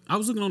like I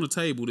was looking on the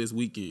table this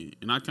weekend,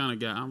 and I kind of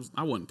got.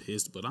 I wasn't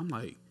pissed, but I'm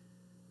like,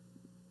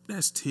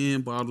 that's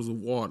 10 bottles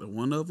of water.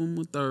 One of them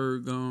a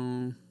third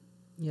gone.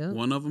 Yep.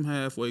 One of them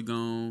halfway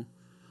gone.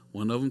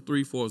 One of them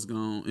 3/4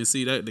 gone. And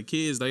see that the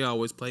kids, they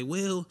always play.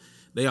 Well,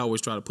 they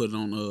always try to put it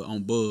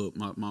on Bub,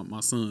 my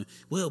son.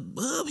 Well,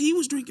 Bub, he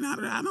was drinking out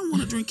of that. I don't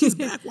want to drink his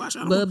backwash. I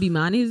don't Bub be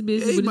minding his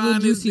business he with his little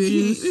buying this, juicy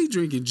he, juice. he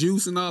drinking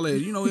juice and all that.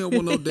 You know, he don't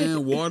want no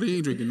damn water. He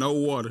ain't drinking no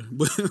water.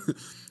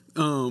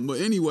 But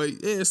anyway,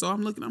 yeah. So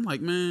I'm looking. I'm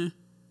like, man,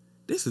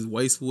 this is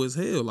wasteful as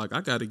hell. Like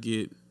I got to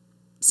get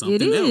something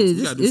It else. is.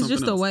 We gotta do It's something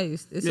just a else.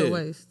 waste. It's Yeah. a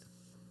waste.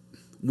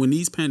 When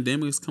these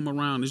pandemics come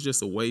around, it's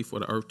just a way for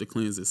the earth to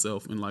cleanse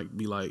itself and like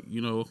be like,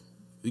 you know,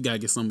 we gotta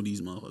get some of these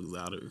motherfuckers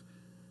out of here.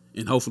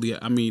 And hopefully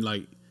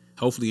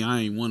I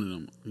ain't one of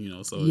them. You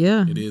know, so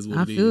Yeah, it is what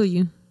I it is. feel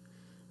you.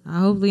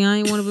 Hopefully I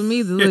ain't one of them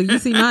either. Look, you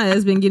see my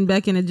ass been getting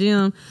back in the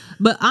gym.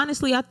 But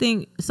honestly, I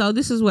think, so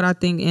this is what I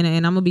think, and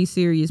I'm going to be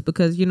serious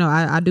because, you know,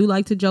 I do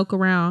like to joke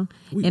around.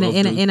 We And both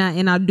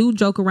do. I do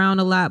joke around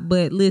a lot.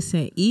 But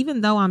listen,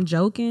 even though I'm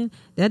joking,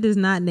 that does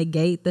not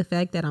negate the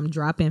fact that I'm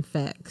dropping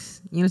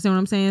facts. You understand what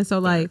I'm saying?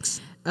 So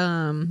Facts.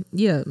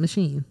 yeah,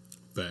 machine.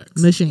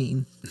 Facts.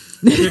 Machine.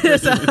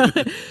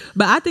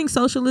 But I think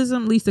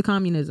socialism leads to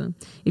communism.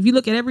 If you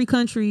look at every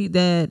country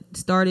that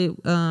started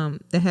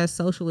that has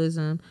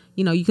socialism,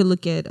 you know, you could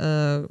look at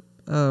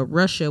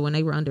Russia when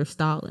they were under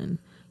Stalin.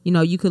 You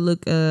know, you could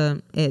look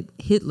at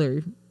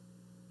Hitler.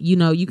 You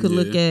know, you could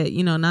look at,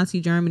 you know, Nazi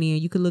Germany,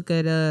 and you could look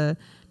at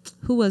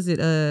who was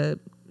it?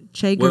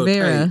 Che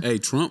Guevara. Hey,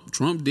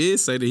 Trump did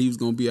say that he was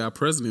gonna be our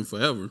president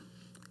forever.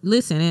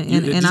 Listen,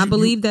 Did I you-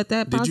 believe that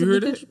did you possibly hear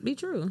could that? be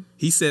true.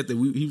 He said that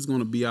he was going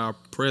to be our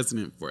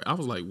president for. I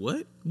was like,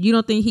 what? You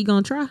don't think he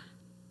gonna try?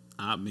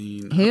 I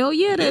mean, Hell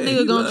yeah, that he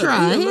nigga gonna love-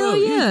 try. he Hell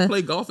love- yeah. He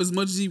play golf as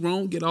much as he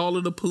want, get all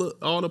the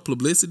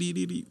publicity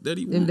that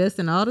he want. Invest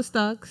in all the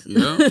stocks.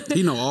 Yeah,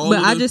 he know all. But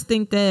of I the- just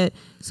think that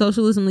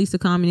socialism leads to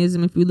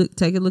communism. If you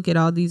take a look at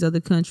all these other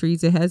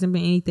countries, it hasn't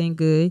been anything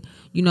good.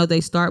 You know, they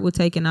start with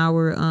taking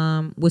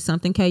our with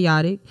something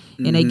chaotic,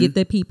 and they get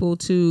the people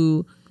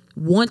to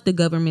want the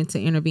government to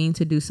intervene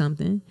to do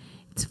something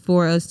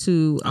for us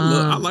to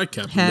I like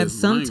capitalism. have I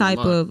some ain't gonna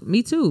type lie. of,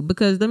 me too,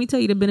 because let me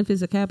tell you the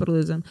benefits of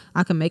capitalism.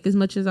 I can make as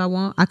much as I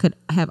want. I could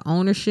have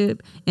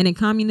ownership. And in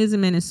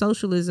communism and in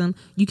socialism,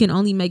 you can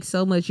only make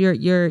so much.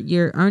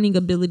 Your earning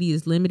ability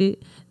is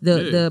limited.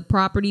 The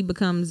property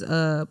becomes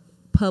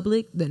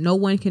public, that no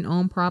one can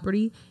own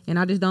property, and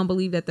I just don't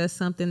believe that that's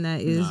something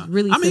that is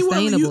really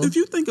sustainable. Well, if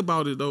you think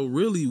about it though,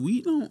 really,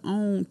 we don't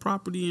own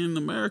property in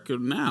America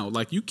now.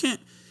 Like you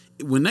can't.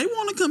 When they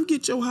want to come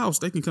get your house,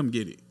 they can come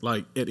get it.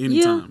 Like at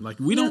any time.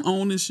 Like we don't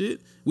own this shit.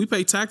 We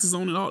pay taxes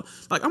on it all.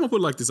 Like I'm gonna put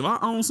it like this: if I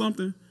own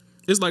something,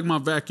 it's like my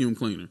vacuum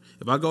cleaner.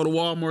 If I go to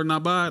Walmart and I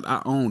buy it,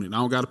 I own it. I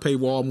don't got to pay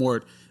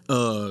Walmart.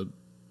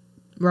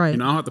 Right. You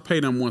know, I don't have to pay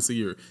them once a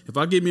year. If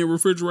I get me a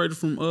refrigerator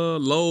from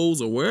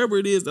Lowe's or wherever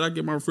it is that I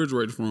get my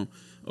refrigerator from,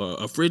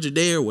 a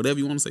Frigidaire, whatever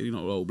you want to say, you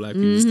know, old black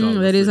people just call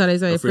it. That is how they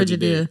say a it,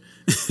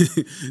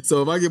 Frigidaire.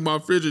 So if I get my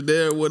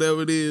Frigidaire,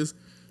 whatever it is,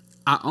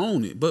 I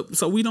own it. But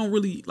so we don't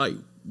really, like,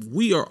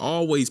 we are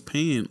always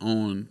paying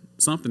on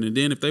something. And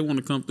then if they want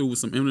to come through with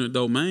some eminent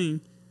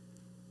domain,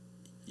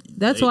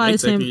 That's why I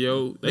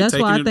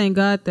thank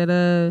God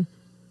that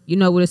you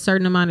know, with a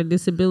certain amount of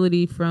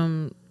disability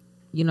from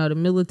you know, the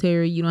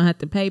military, you don't have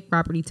to pay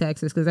property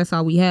taxes because that's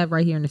all we have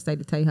right here in the state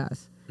of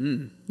Tejas.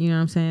 You know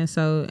what I'm saying?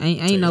 So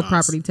ain't no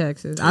property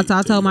taxes. I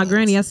told my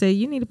granny, I said,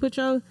 you need to put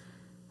your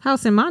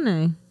house in my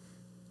name,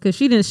 because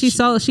she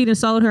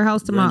sold her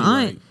house to my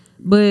aunt,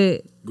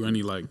 but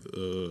granny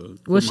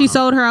she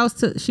sold her house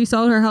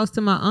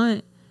to my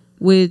aunt,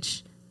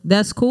 which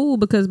that's cool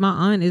because my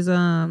aunt is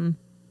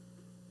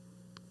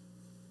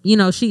you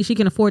know, she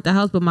can afford the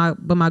house, but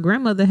my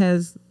grandmother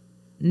has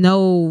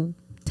no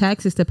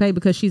taxes to pay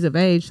because she's of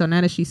age. So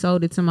now that she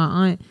sold it to my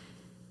aunt,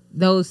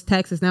 those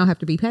taxes now have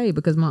to be paid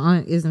because my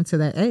aunt isn't to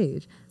that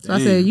age. So I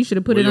said, you should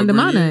have put it under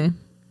my name.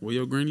 Where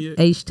your granny at?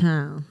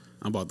 H-Town.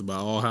 I'm about to buy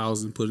all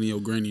houses and put it in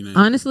your granny name.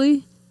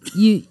 Honestly,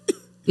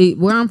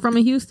 where I'm from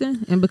in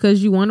Houston, and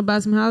because you want to buy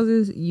some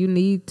houses, you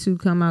need to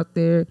come out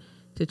there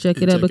to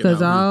check it out,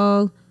 because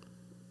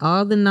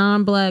all the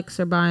non-blacks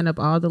are buying up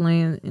all the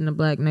land in the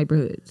black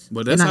neighborhoods.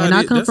 But that's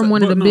I come from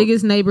one of the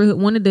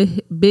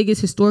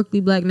biggest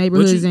historically black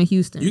neighborhoods in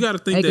Houston. You got to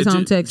think Acres that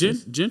Home,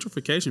 Texas.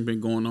 gentrification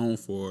been going on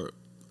for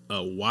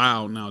a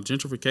while now.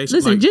 Gentrification.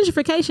 Listen,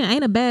 gentrification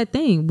ain't a bad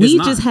thing. We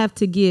just have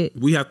to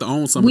we have to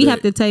own some. We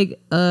have to take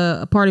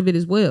a part of it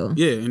as well.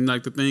 Yeah, and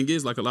like the thing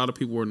is, like a lot of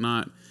people are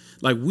not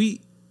like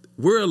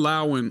we're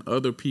allowing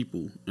other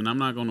people, and I'm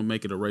not going to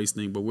make it a race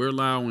thing, but we're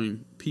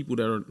allowing people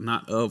that are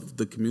not of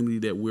the community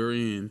that we're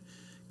in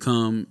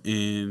come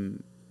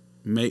and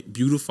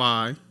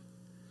beautify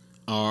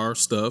our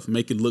stuff,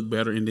 make it look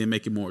better, and then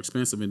make it more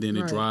expensive, and then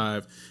it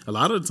drive. A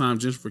lot of the time,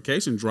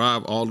 gentrification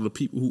drive all of the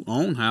people who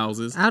own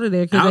houses out of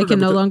there because they can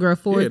no longer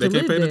afford to live there. They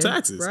can't pay the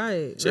taxes.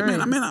 Right.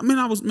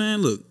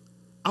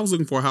 I was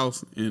looking for a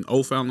house in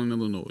O'Fallon,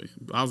 Illinois.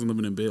 I was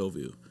living in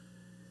Belleville.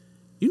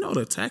 You know,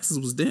 the taxes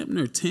was damn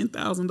near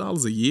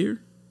 $10,000 a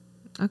year.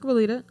 I can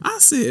believe that. I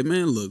said,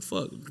 man, look,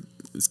 fuck,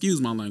 excuse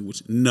my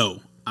language. No,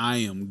 I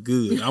am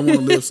good. I want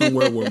to live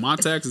somewhere where my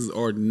taxes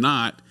are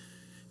not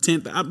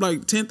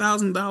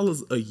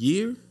 $10,000 a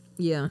year.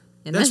 Yeah,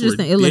 and that's just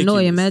ridiculous. In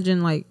Illinois.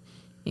 Imagine like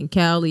in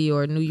Cali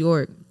or New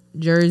York,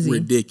 Jersey.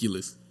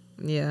 Ridiculous.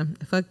 Yeah,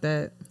 fuck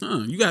that.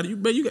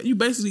 You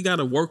basically got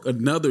to work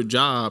another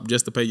job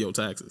just to pay your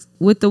taxes.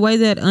 With the way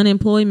that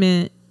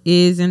unemployment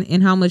is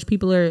and how much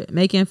people are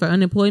making for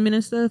unemployment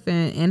and stuff,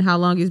 and how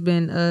long it's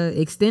been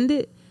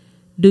extended,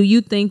 do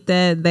you think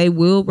that they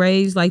will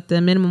raise like the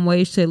minimum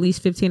wage to at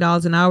least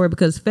 $15 an hour?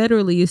 Because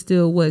federally it's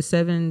still what,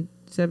 $7.25,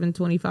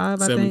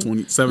 I think?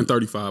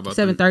 $7.35.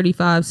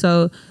 $7.35.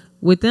 So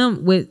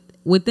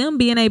with them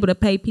being able to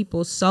pay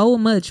people so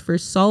much for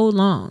so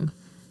long,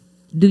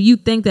 do you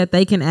think that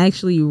they can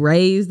actually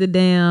raise the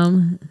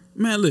damn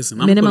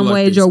minimum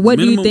wage? Or what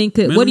do you think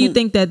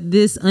that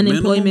this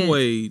unemployment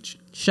wage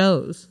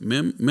shows?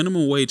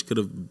 Minimum wage could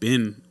have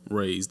been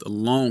raised a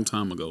long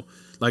time ago.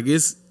 Like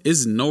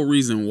it's no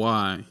reason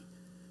why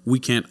we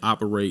can't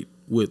operate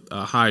with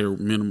a higher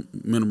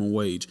minimum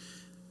wage.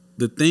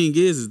 The thing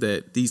is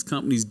that these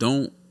companies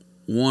don't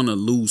want to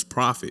lose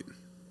profit.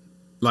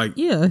 Like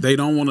they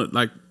don't want to,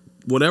 like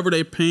whatever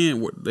they're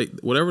paying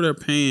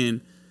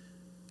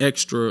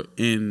extra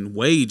in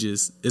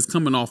wages is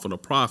coming off of the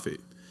profit.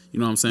 You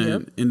know what I'm saying?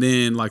 Yep. And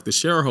then like the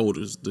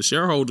shareholders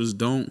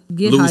don't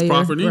lose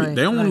profit. They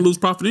don't want to lose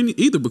profit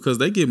either because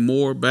they get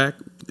more back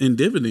in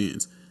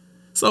dividends.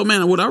 So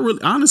man, what I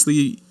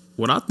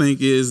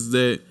think is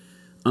that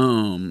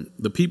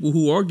the people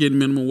who are getting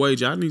minimum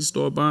wage, I need to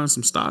start buying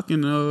some stock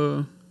in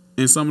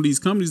some of these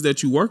companies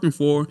that you're working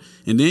for,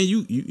 and then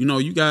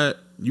you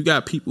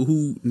got people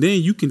who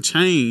then you can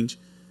change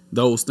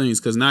those things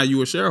because now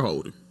you're a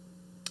shareholder.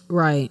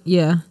 Right.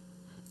 Yeah.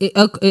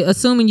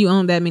 Assuming you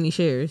own that many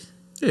shares.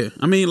 Yeah.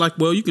 I mean, like,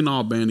 well, you can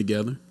all band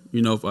together.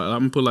 You know, if I'm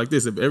gonna put it like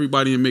this: if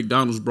everybody in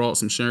McDonald's brought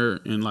some share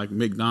in like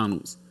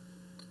McDonald's,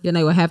 then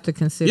they would have to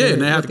consider. Yeah,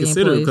 and they have to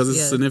consider it because it's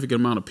a significant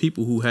amount of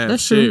people who have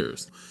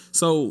shares. True.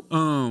 So,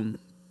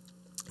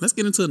 let's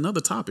get into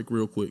another topic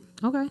real quick.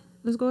 Okay,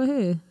 let's go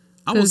ahead.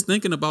 I was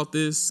thinking about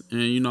this,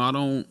 and I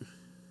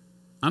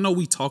know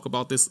we talk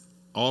about this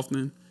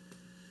often,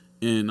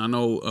 and I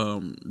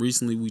know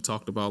recently we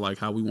talked about like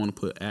how we want to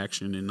put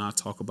action and not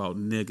talk about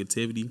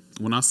negativity.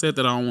 When I said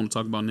that I don't want to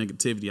talk about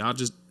negativity,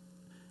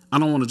 I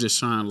don't want to just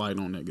shine light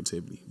on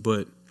negativity,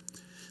 but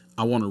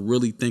I want to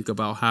really think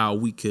about how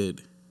we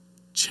could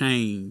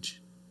change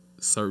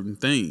certain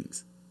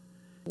things.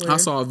 Where? I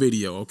saw a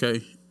video,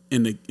 okay,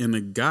 and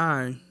the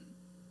guy,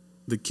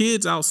 the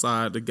kids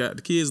outside,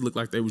 the kids looked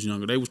like they was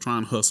younger. They was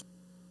trying to hustle,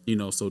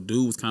 so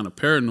dude was kind of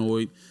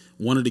paranoid.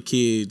 One of the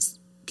kids,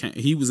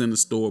 he was in the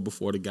store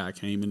before the guy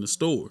came in the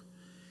store.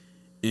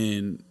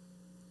 And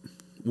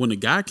when the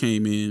guy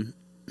came in,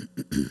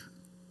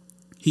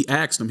 he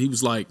asked him, he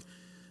was like,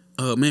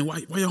 man, why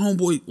your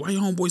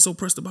homeboy so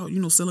pressed about,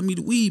 selling me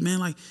the weed, man?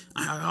 Like,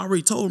 I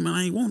already told him, man,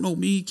 I ain't want no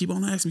weed. Keep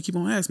on asking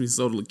me.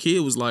 So the kid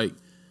was like,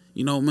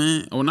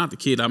 man, or not the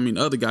kid, I mean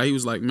the other guy, he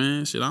was like,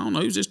 man, shit, I don't know.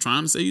 He was just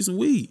trying to sell you some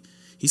weed.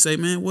 He say,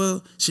 man,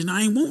 well, shit,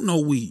 I ain't want no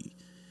weed.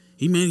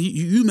 You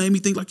made me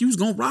think like you was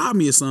gonna rob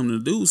me or something.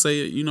 The dude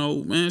say,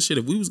 man, shit,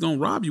 if we was gonna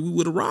rob you, we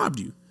would have robbed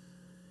you.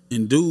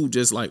 And dude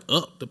just like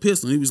upped the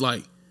pistol. He was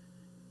like,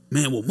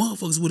 man, well,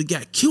 motherfuckers would have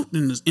got killed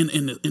in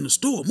the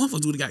store.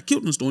 Motherfuckers would have got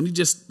killed in the store. And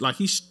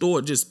he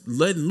started just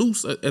letting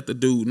loose at the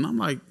dude. And I'm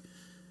like,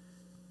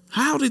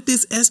 how did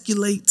this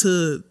escalate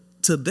to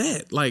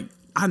that? Like,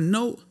 I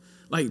know,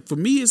 like, for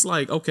me, it's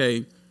like,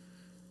 okay,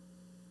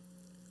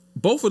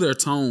 both of their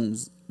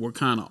tones were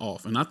kind of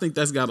off. And I think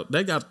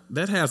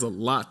that has a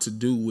lot to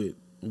do with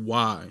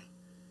why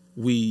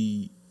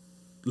we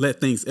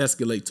let things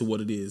escalate to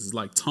what it is. It's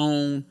like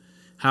tone,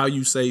 how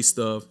you say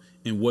stuff,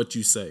 and what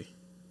you say.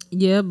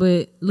 Yeah,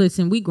 but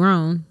listen, we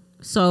grown.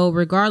 So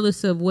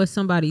regardless of what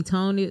somebody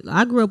tone is,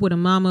 I grew up with a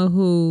mama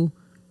who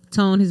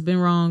tone has been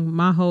wrong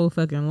my whole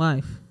fucking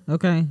life.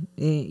 Okay, and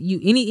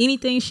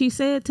anything she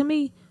said to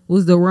me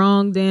was the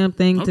wrong damn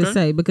thing to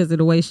say because of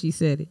the way she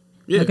said it.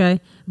 Yeah.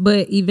 Okay,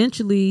 but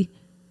eventually,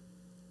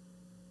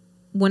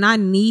 when I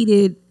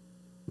needed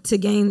to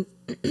gain,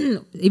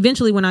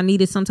 when I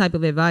needed some type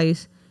of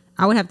advice,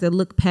 I would have to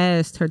look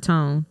past her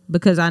tone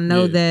because I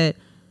know that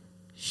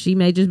she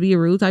may just be a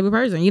rude type of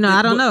person. You know,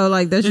 I don't know.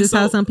 Like, that's just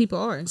how some people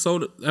are.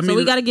 So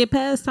we got to get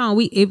past tone.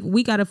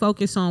 We got to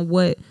focus on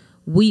what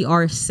we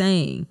are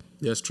saying.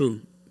 That's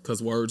true.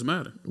 Because words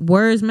matter.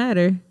 Words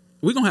matter.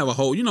 We're going to have a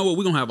whole, you know what?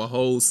 We're going to have a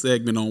whole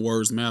segment on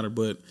words matter.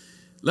 But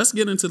let's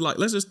get into, like,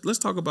 let's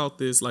talk about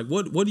this. Like,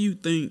 what do you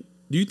think?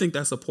 Do you think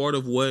that's a part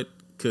of what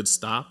could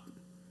stop?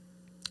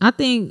 I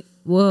think,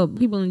 well,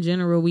 people in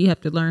general, we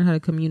have to learn how to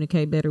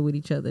communicate better with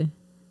each other.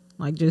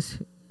 Like,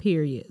 just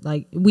period.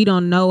 Like, we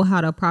don't know how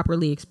to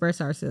properly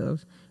express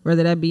ourselves,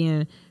 whether that be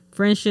in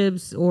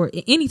friendships or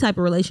any type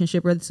of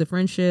relationship, whether it's a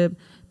friendship,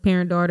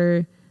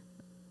 parent-daughter,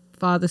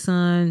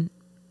 father-son,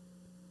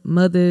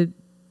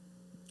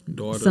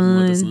 mother-daughter,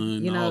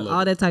 son, you know,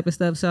 all that type of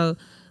stuff. So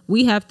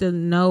we have to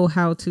know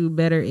how to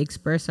better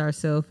express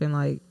ourselves and,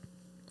 like,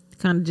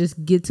 kind of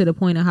just get to the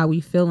point of how we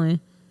feeling.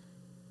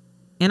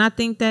 And I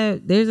think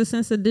that there's a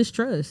sense of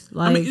distrust.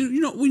 Like, I mean,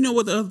 you know, we know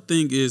what the other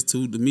thing is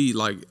too. To me,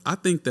 like, I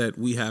think that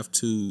we have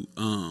to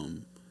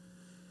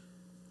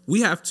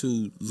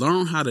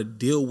learn how to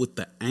deal with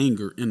the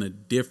anger in a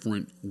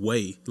different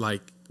way.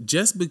 Like,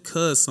 just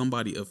because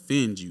somebody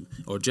offends you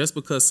or just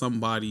because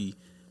somebody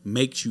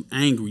makes you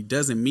angry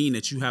doesn't mean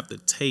that you have to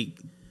take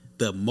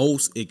the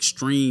most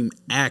extreme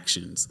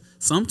actions.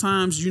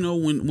 Sometimes, you know,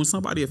 when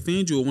somebody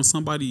offends you or when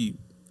somebody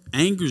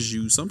angers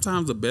you,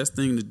 sometimes the best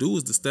thing to do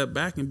is to step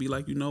back and be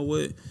like, you know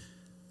what,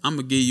 I'm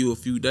gonna give you a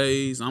few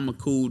days, I'm gonna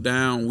cool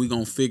down, we're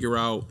gonna figure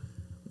out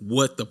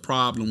what the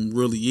problem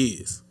really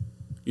is.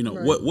 You know,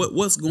 right.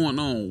 what's going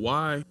on?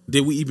 Why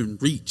did we even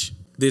reach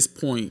this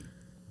point?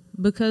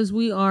 Because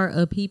we are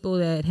a people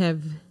that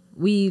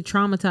we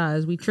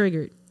traumatized, we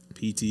triggered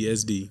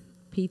PTSD.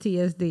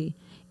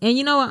 And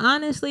you know what,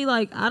 honestly,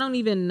 like, I don't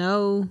even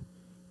know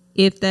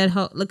if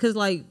that because,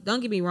 like, don't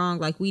get me wrong,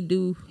 like, we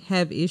do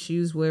have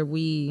issues where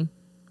we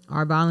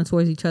are violent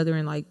towards each other,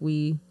 and, like,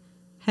 we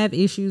have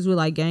issues with,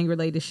 like, gang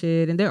related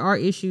shit, and there are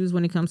issues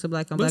when it comes to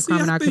black on black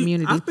crime in our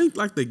community. I think,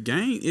 like, the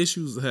gang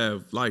issues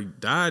have, like,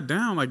 died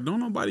down. Like,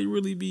 don't nobody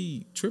really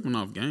be tripping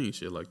off gang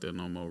shit like that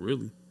no more,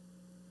 really.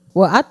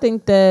 Well, I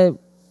think that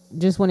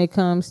just when it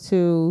comes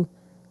to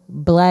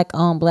black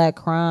on black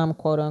crime,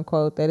 quote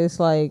unquote, that it's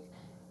like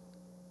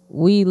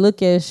we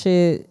look at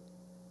shit.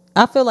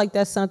 I feel like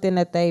that's something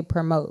that they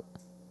promote.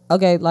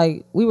 Okay,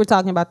 like, we were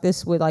talking about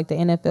this with, like, the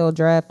NFL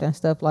draft and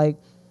stuff. Like,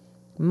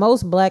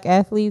 most black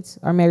athletes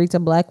are married to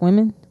black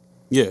women.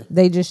 Yeah.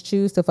 They just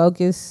choose to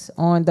focus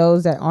on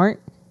those that aren't.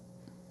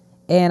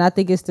 And I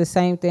think it's the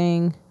same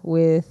thing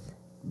with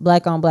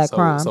black on black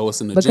crime. So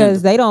it's an agenda.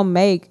 Because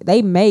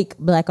they make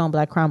black on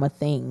black crime a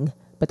thing,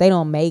 but they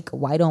don't make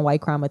white on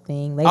white crime a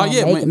thing. They don't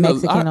make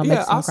Mexican on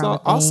Mexican crime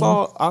a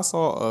thing. I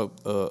saw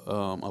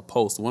a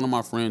post. One of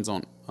my friends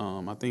on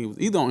I think it was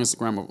either on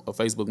Instagram or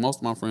Facebook. Most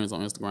of my friends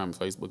on Instagram and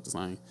Facebook the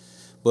same.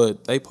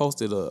 But they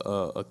posted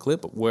a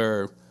clip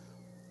where,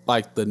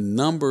 like, the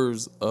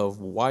numbers of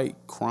white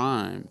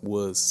crime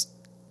was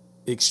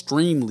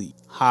extremely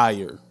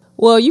higher.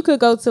 Well, you could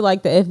go to,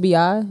 like, the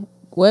FBI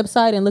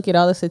website and look at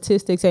all the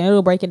statistics, and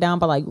it'll break it down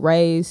by, like,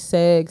 race,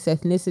 sex,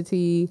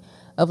 ethnicity,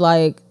 of,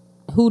 like,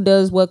 who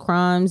does what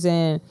crimes.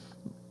 And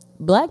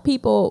black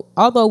people,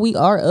 although we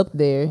are up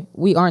there,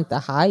 we aren't the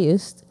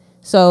highest.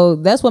 So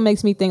that's what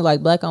makes me think,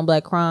 like, black on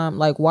black crime,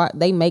 like, why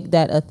they make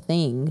that a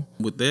thing.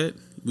 With that,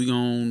 we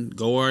gonna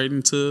go right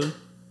into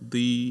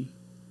the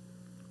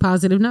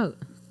positive note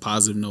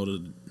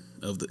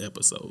of the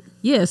episode.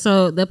 Yeah,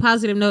 so the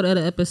positive note of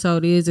the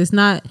episode is it's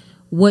not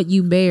what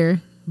you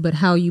bear, but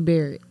how you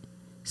bear it.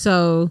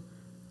 So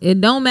it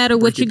don't matter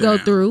what you go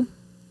through.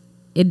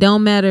 It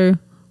don't matter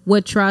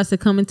what tries to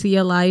come into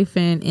your life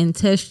and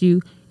test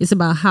you. It's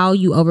about how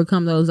you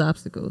overcome those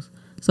obstacles.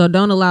 So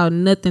don't allow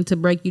nothing to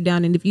break you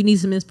down. And if you need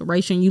some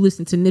inspiration, you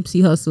listen to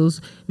Nipsey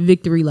Hussle's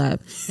Victory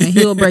Lap, and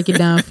he'll break it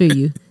down for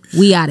you.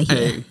 We out of here.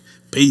 Hey,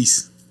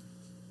 peace.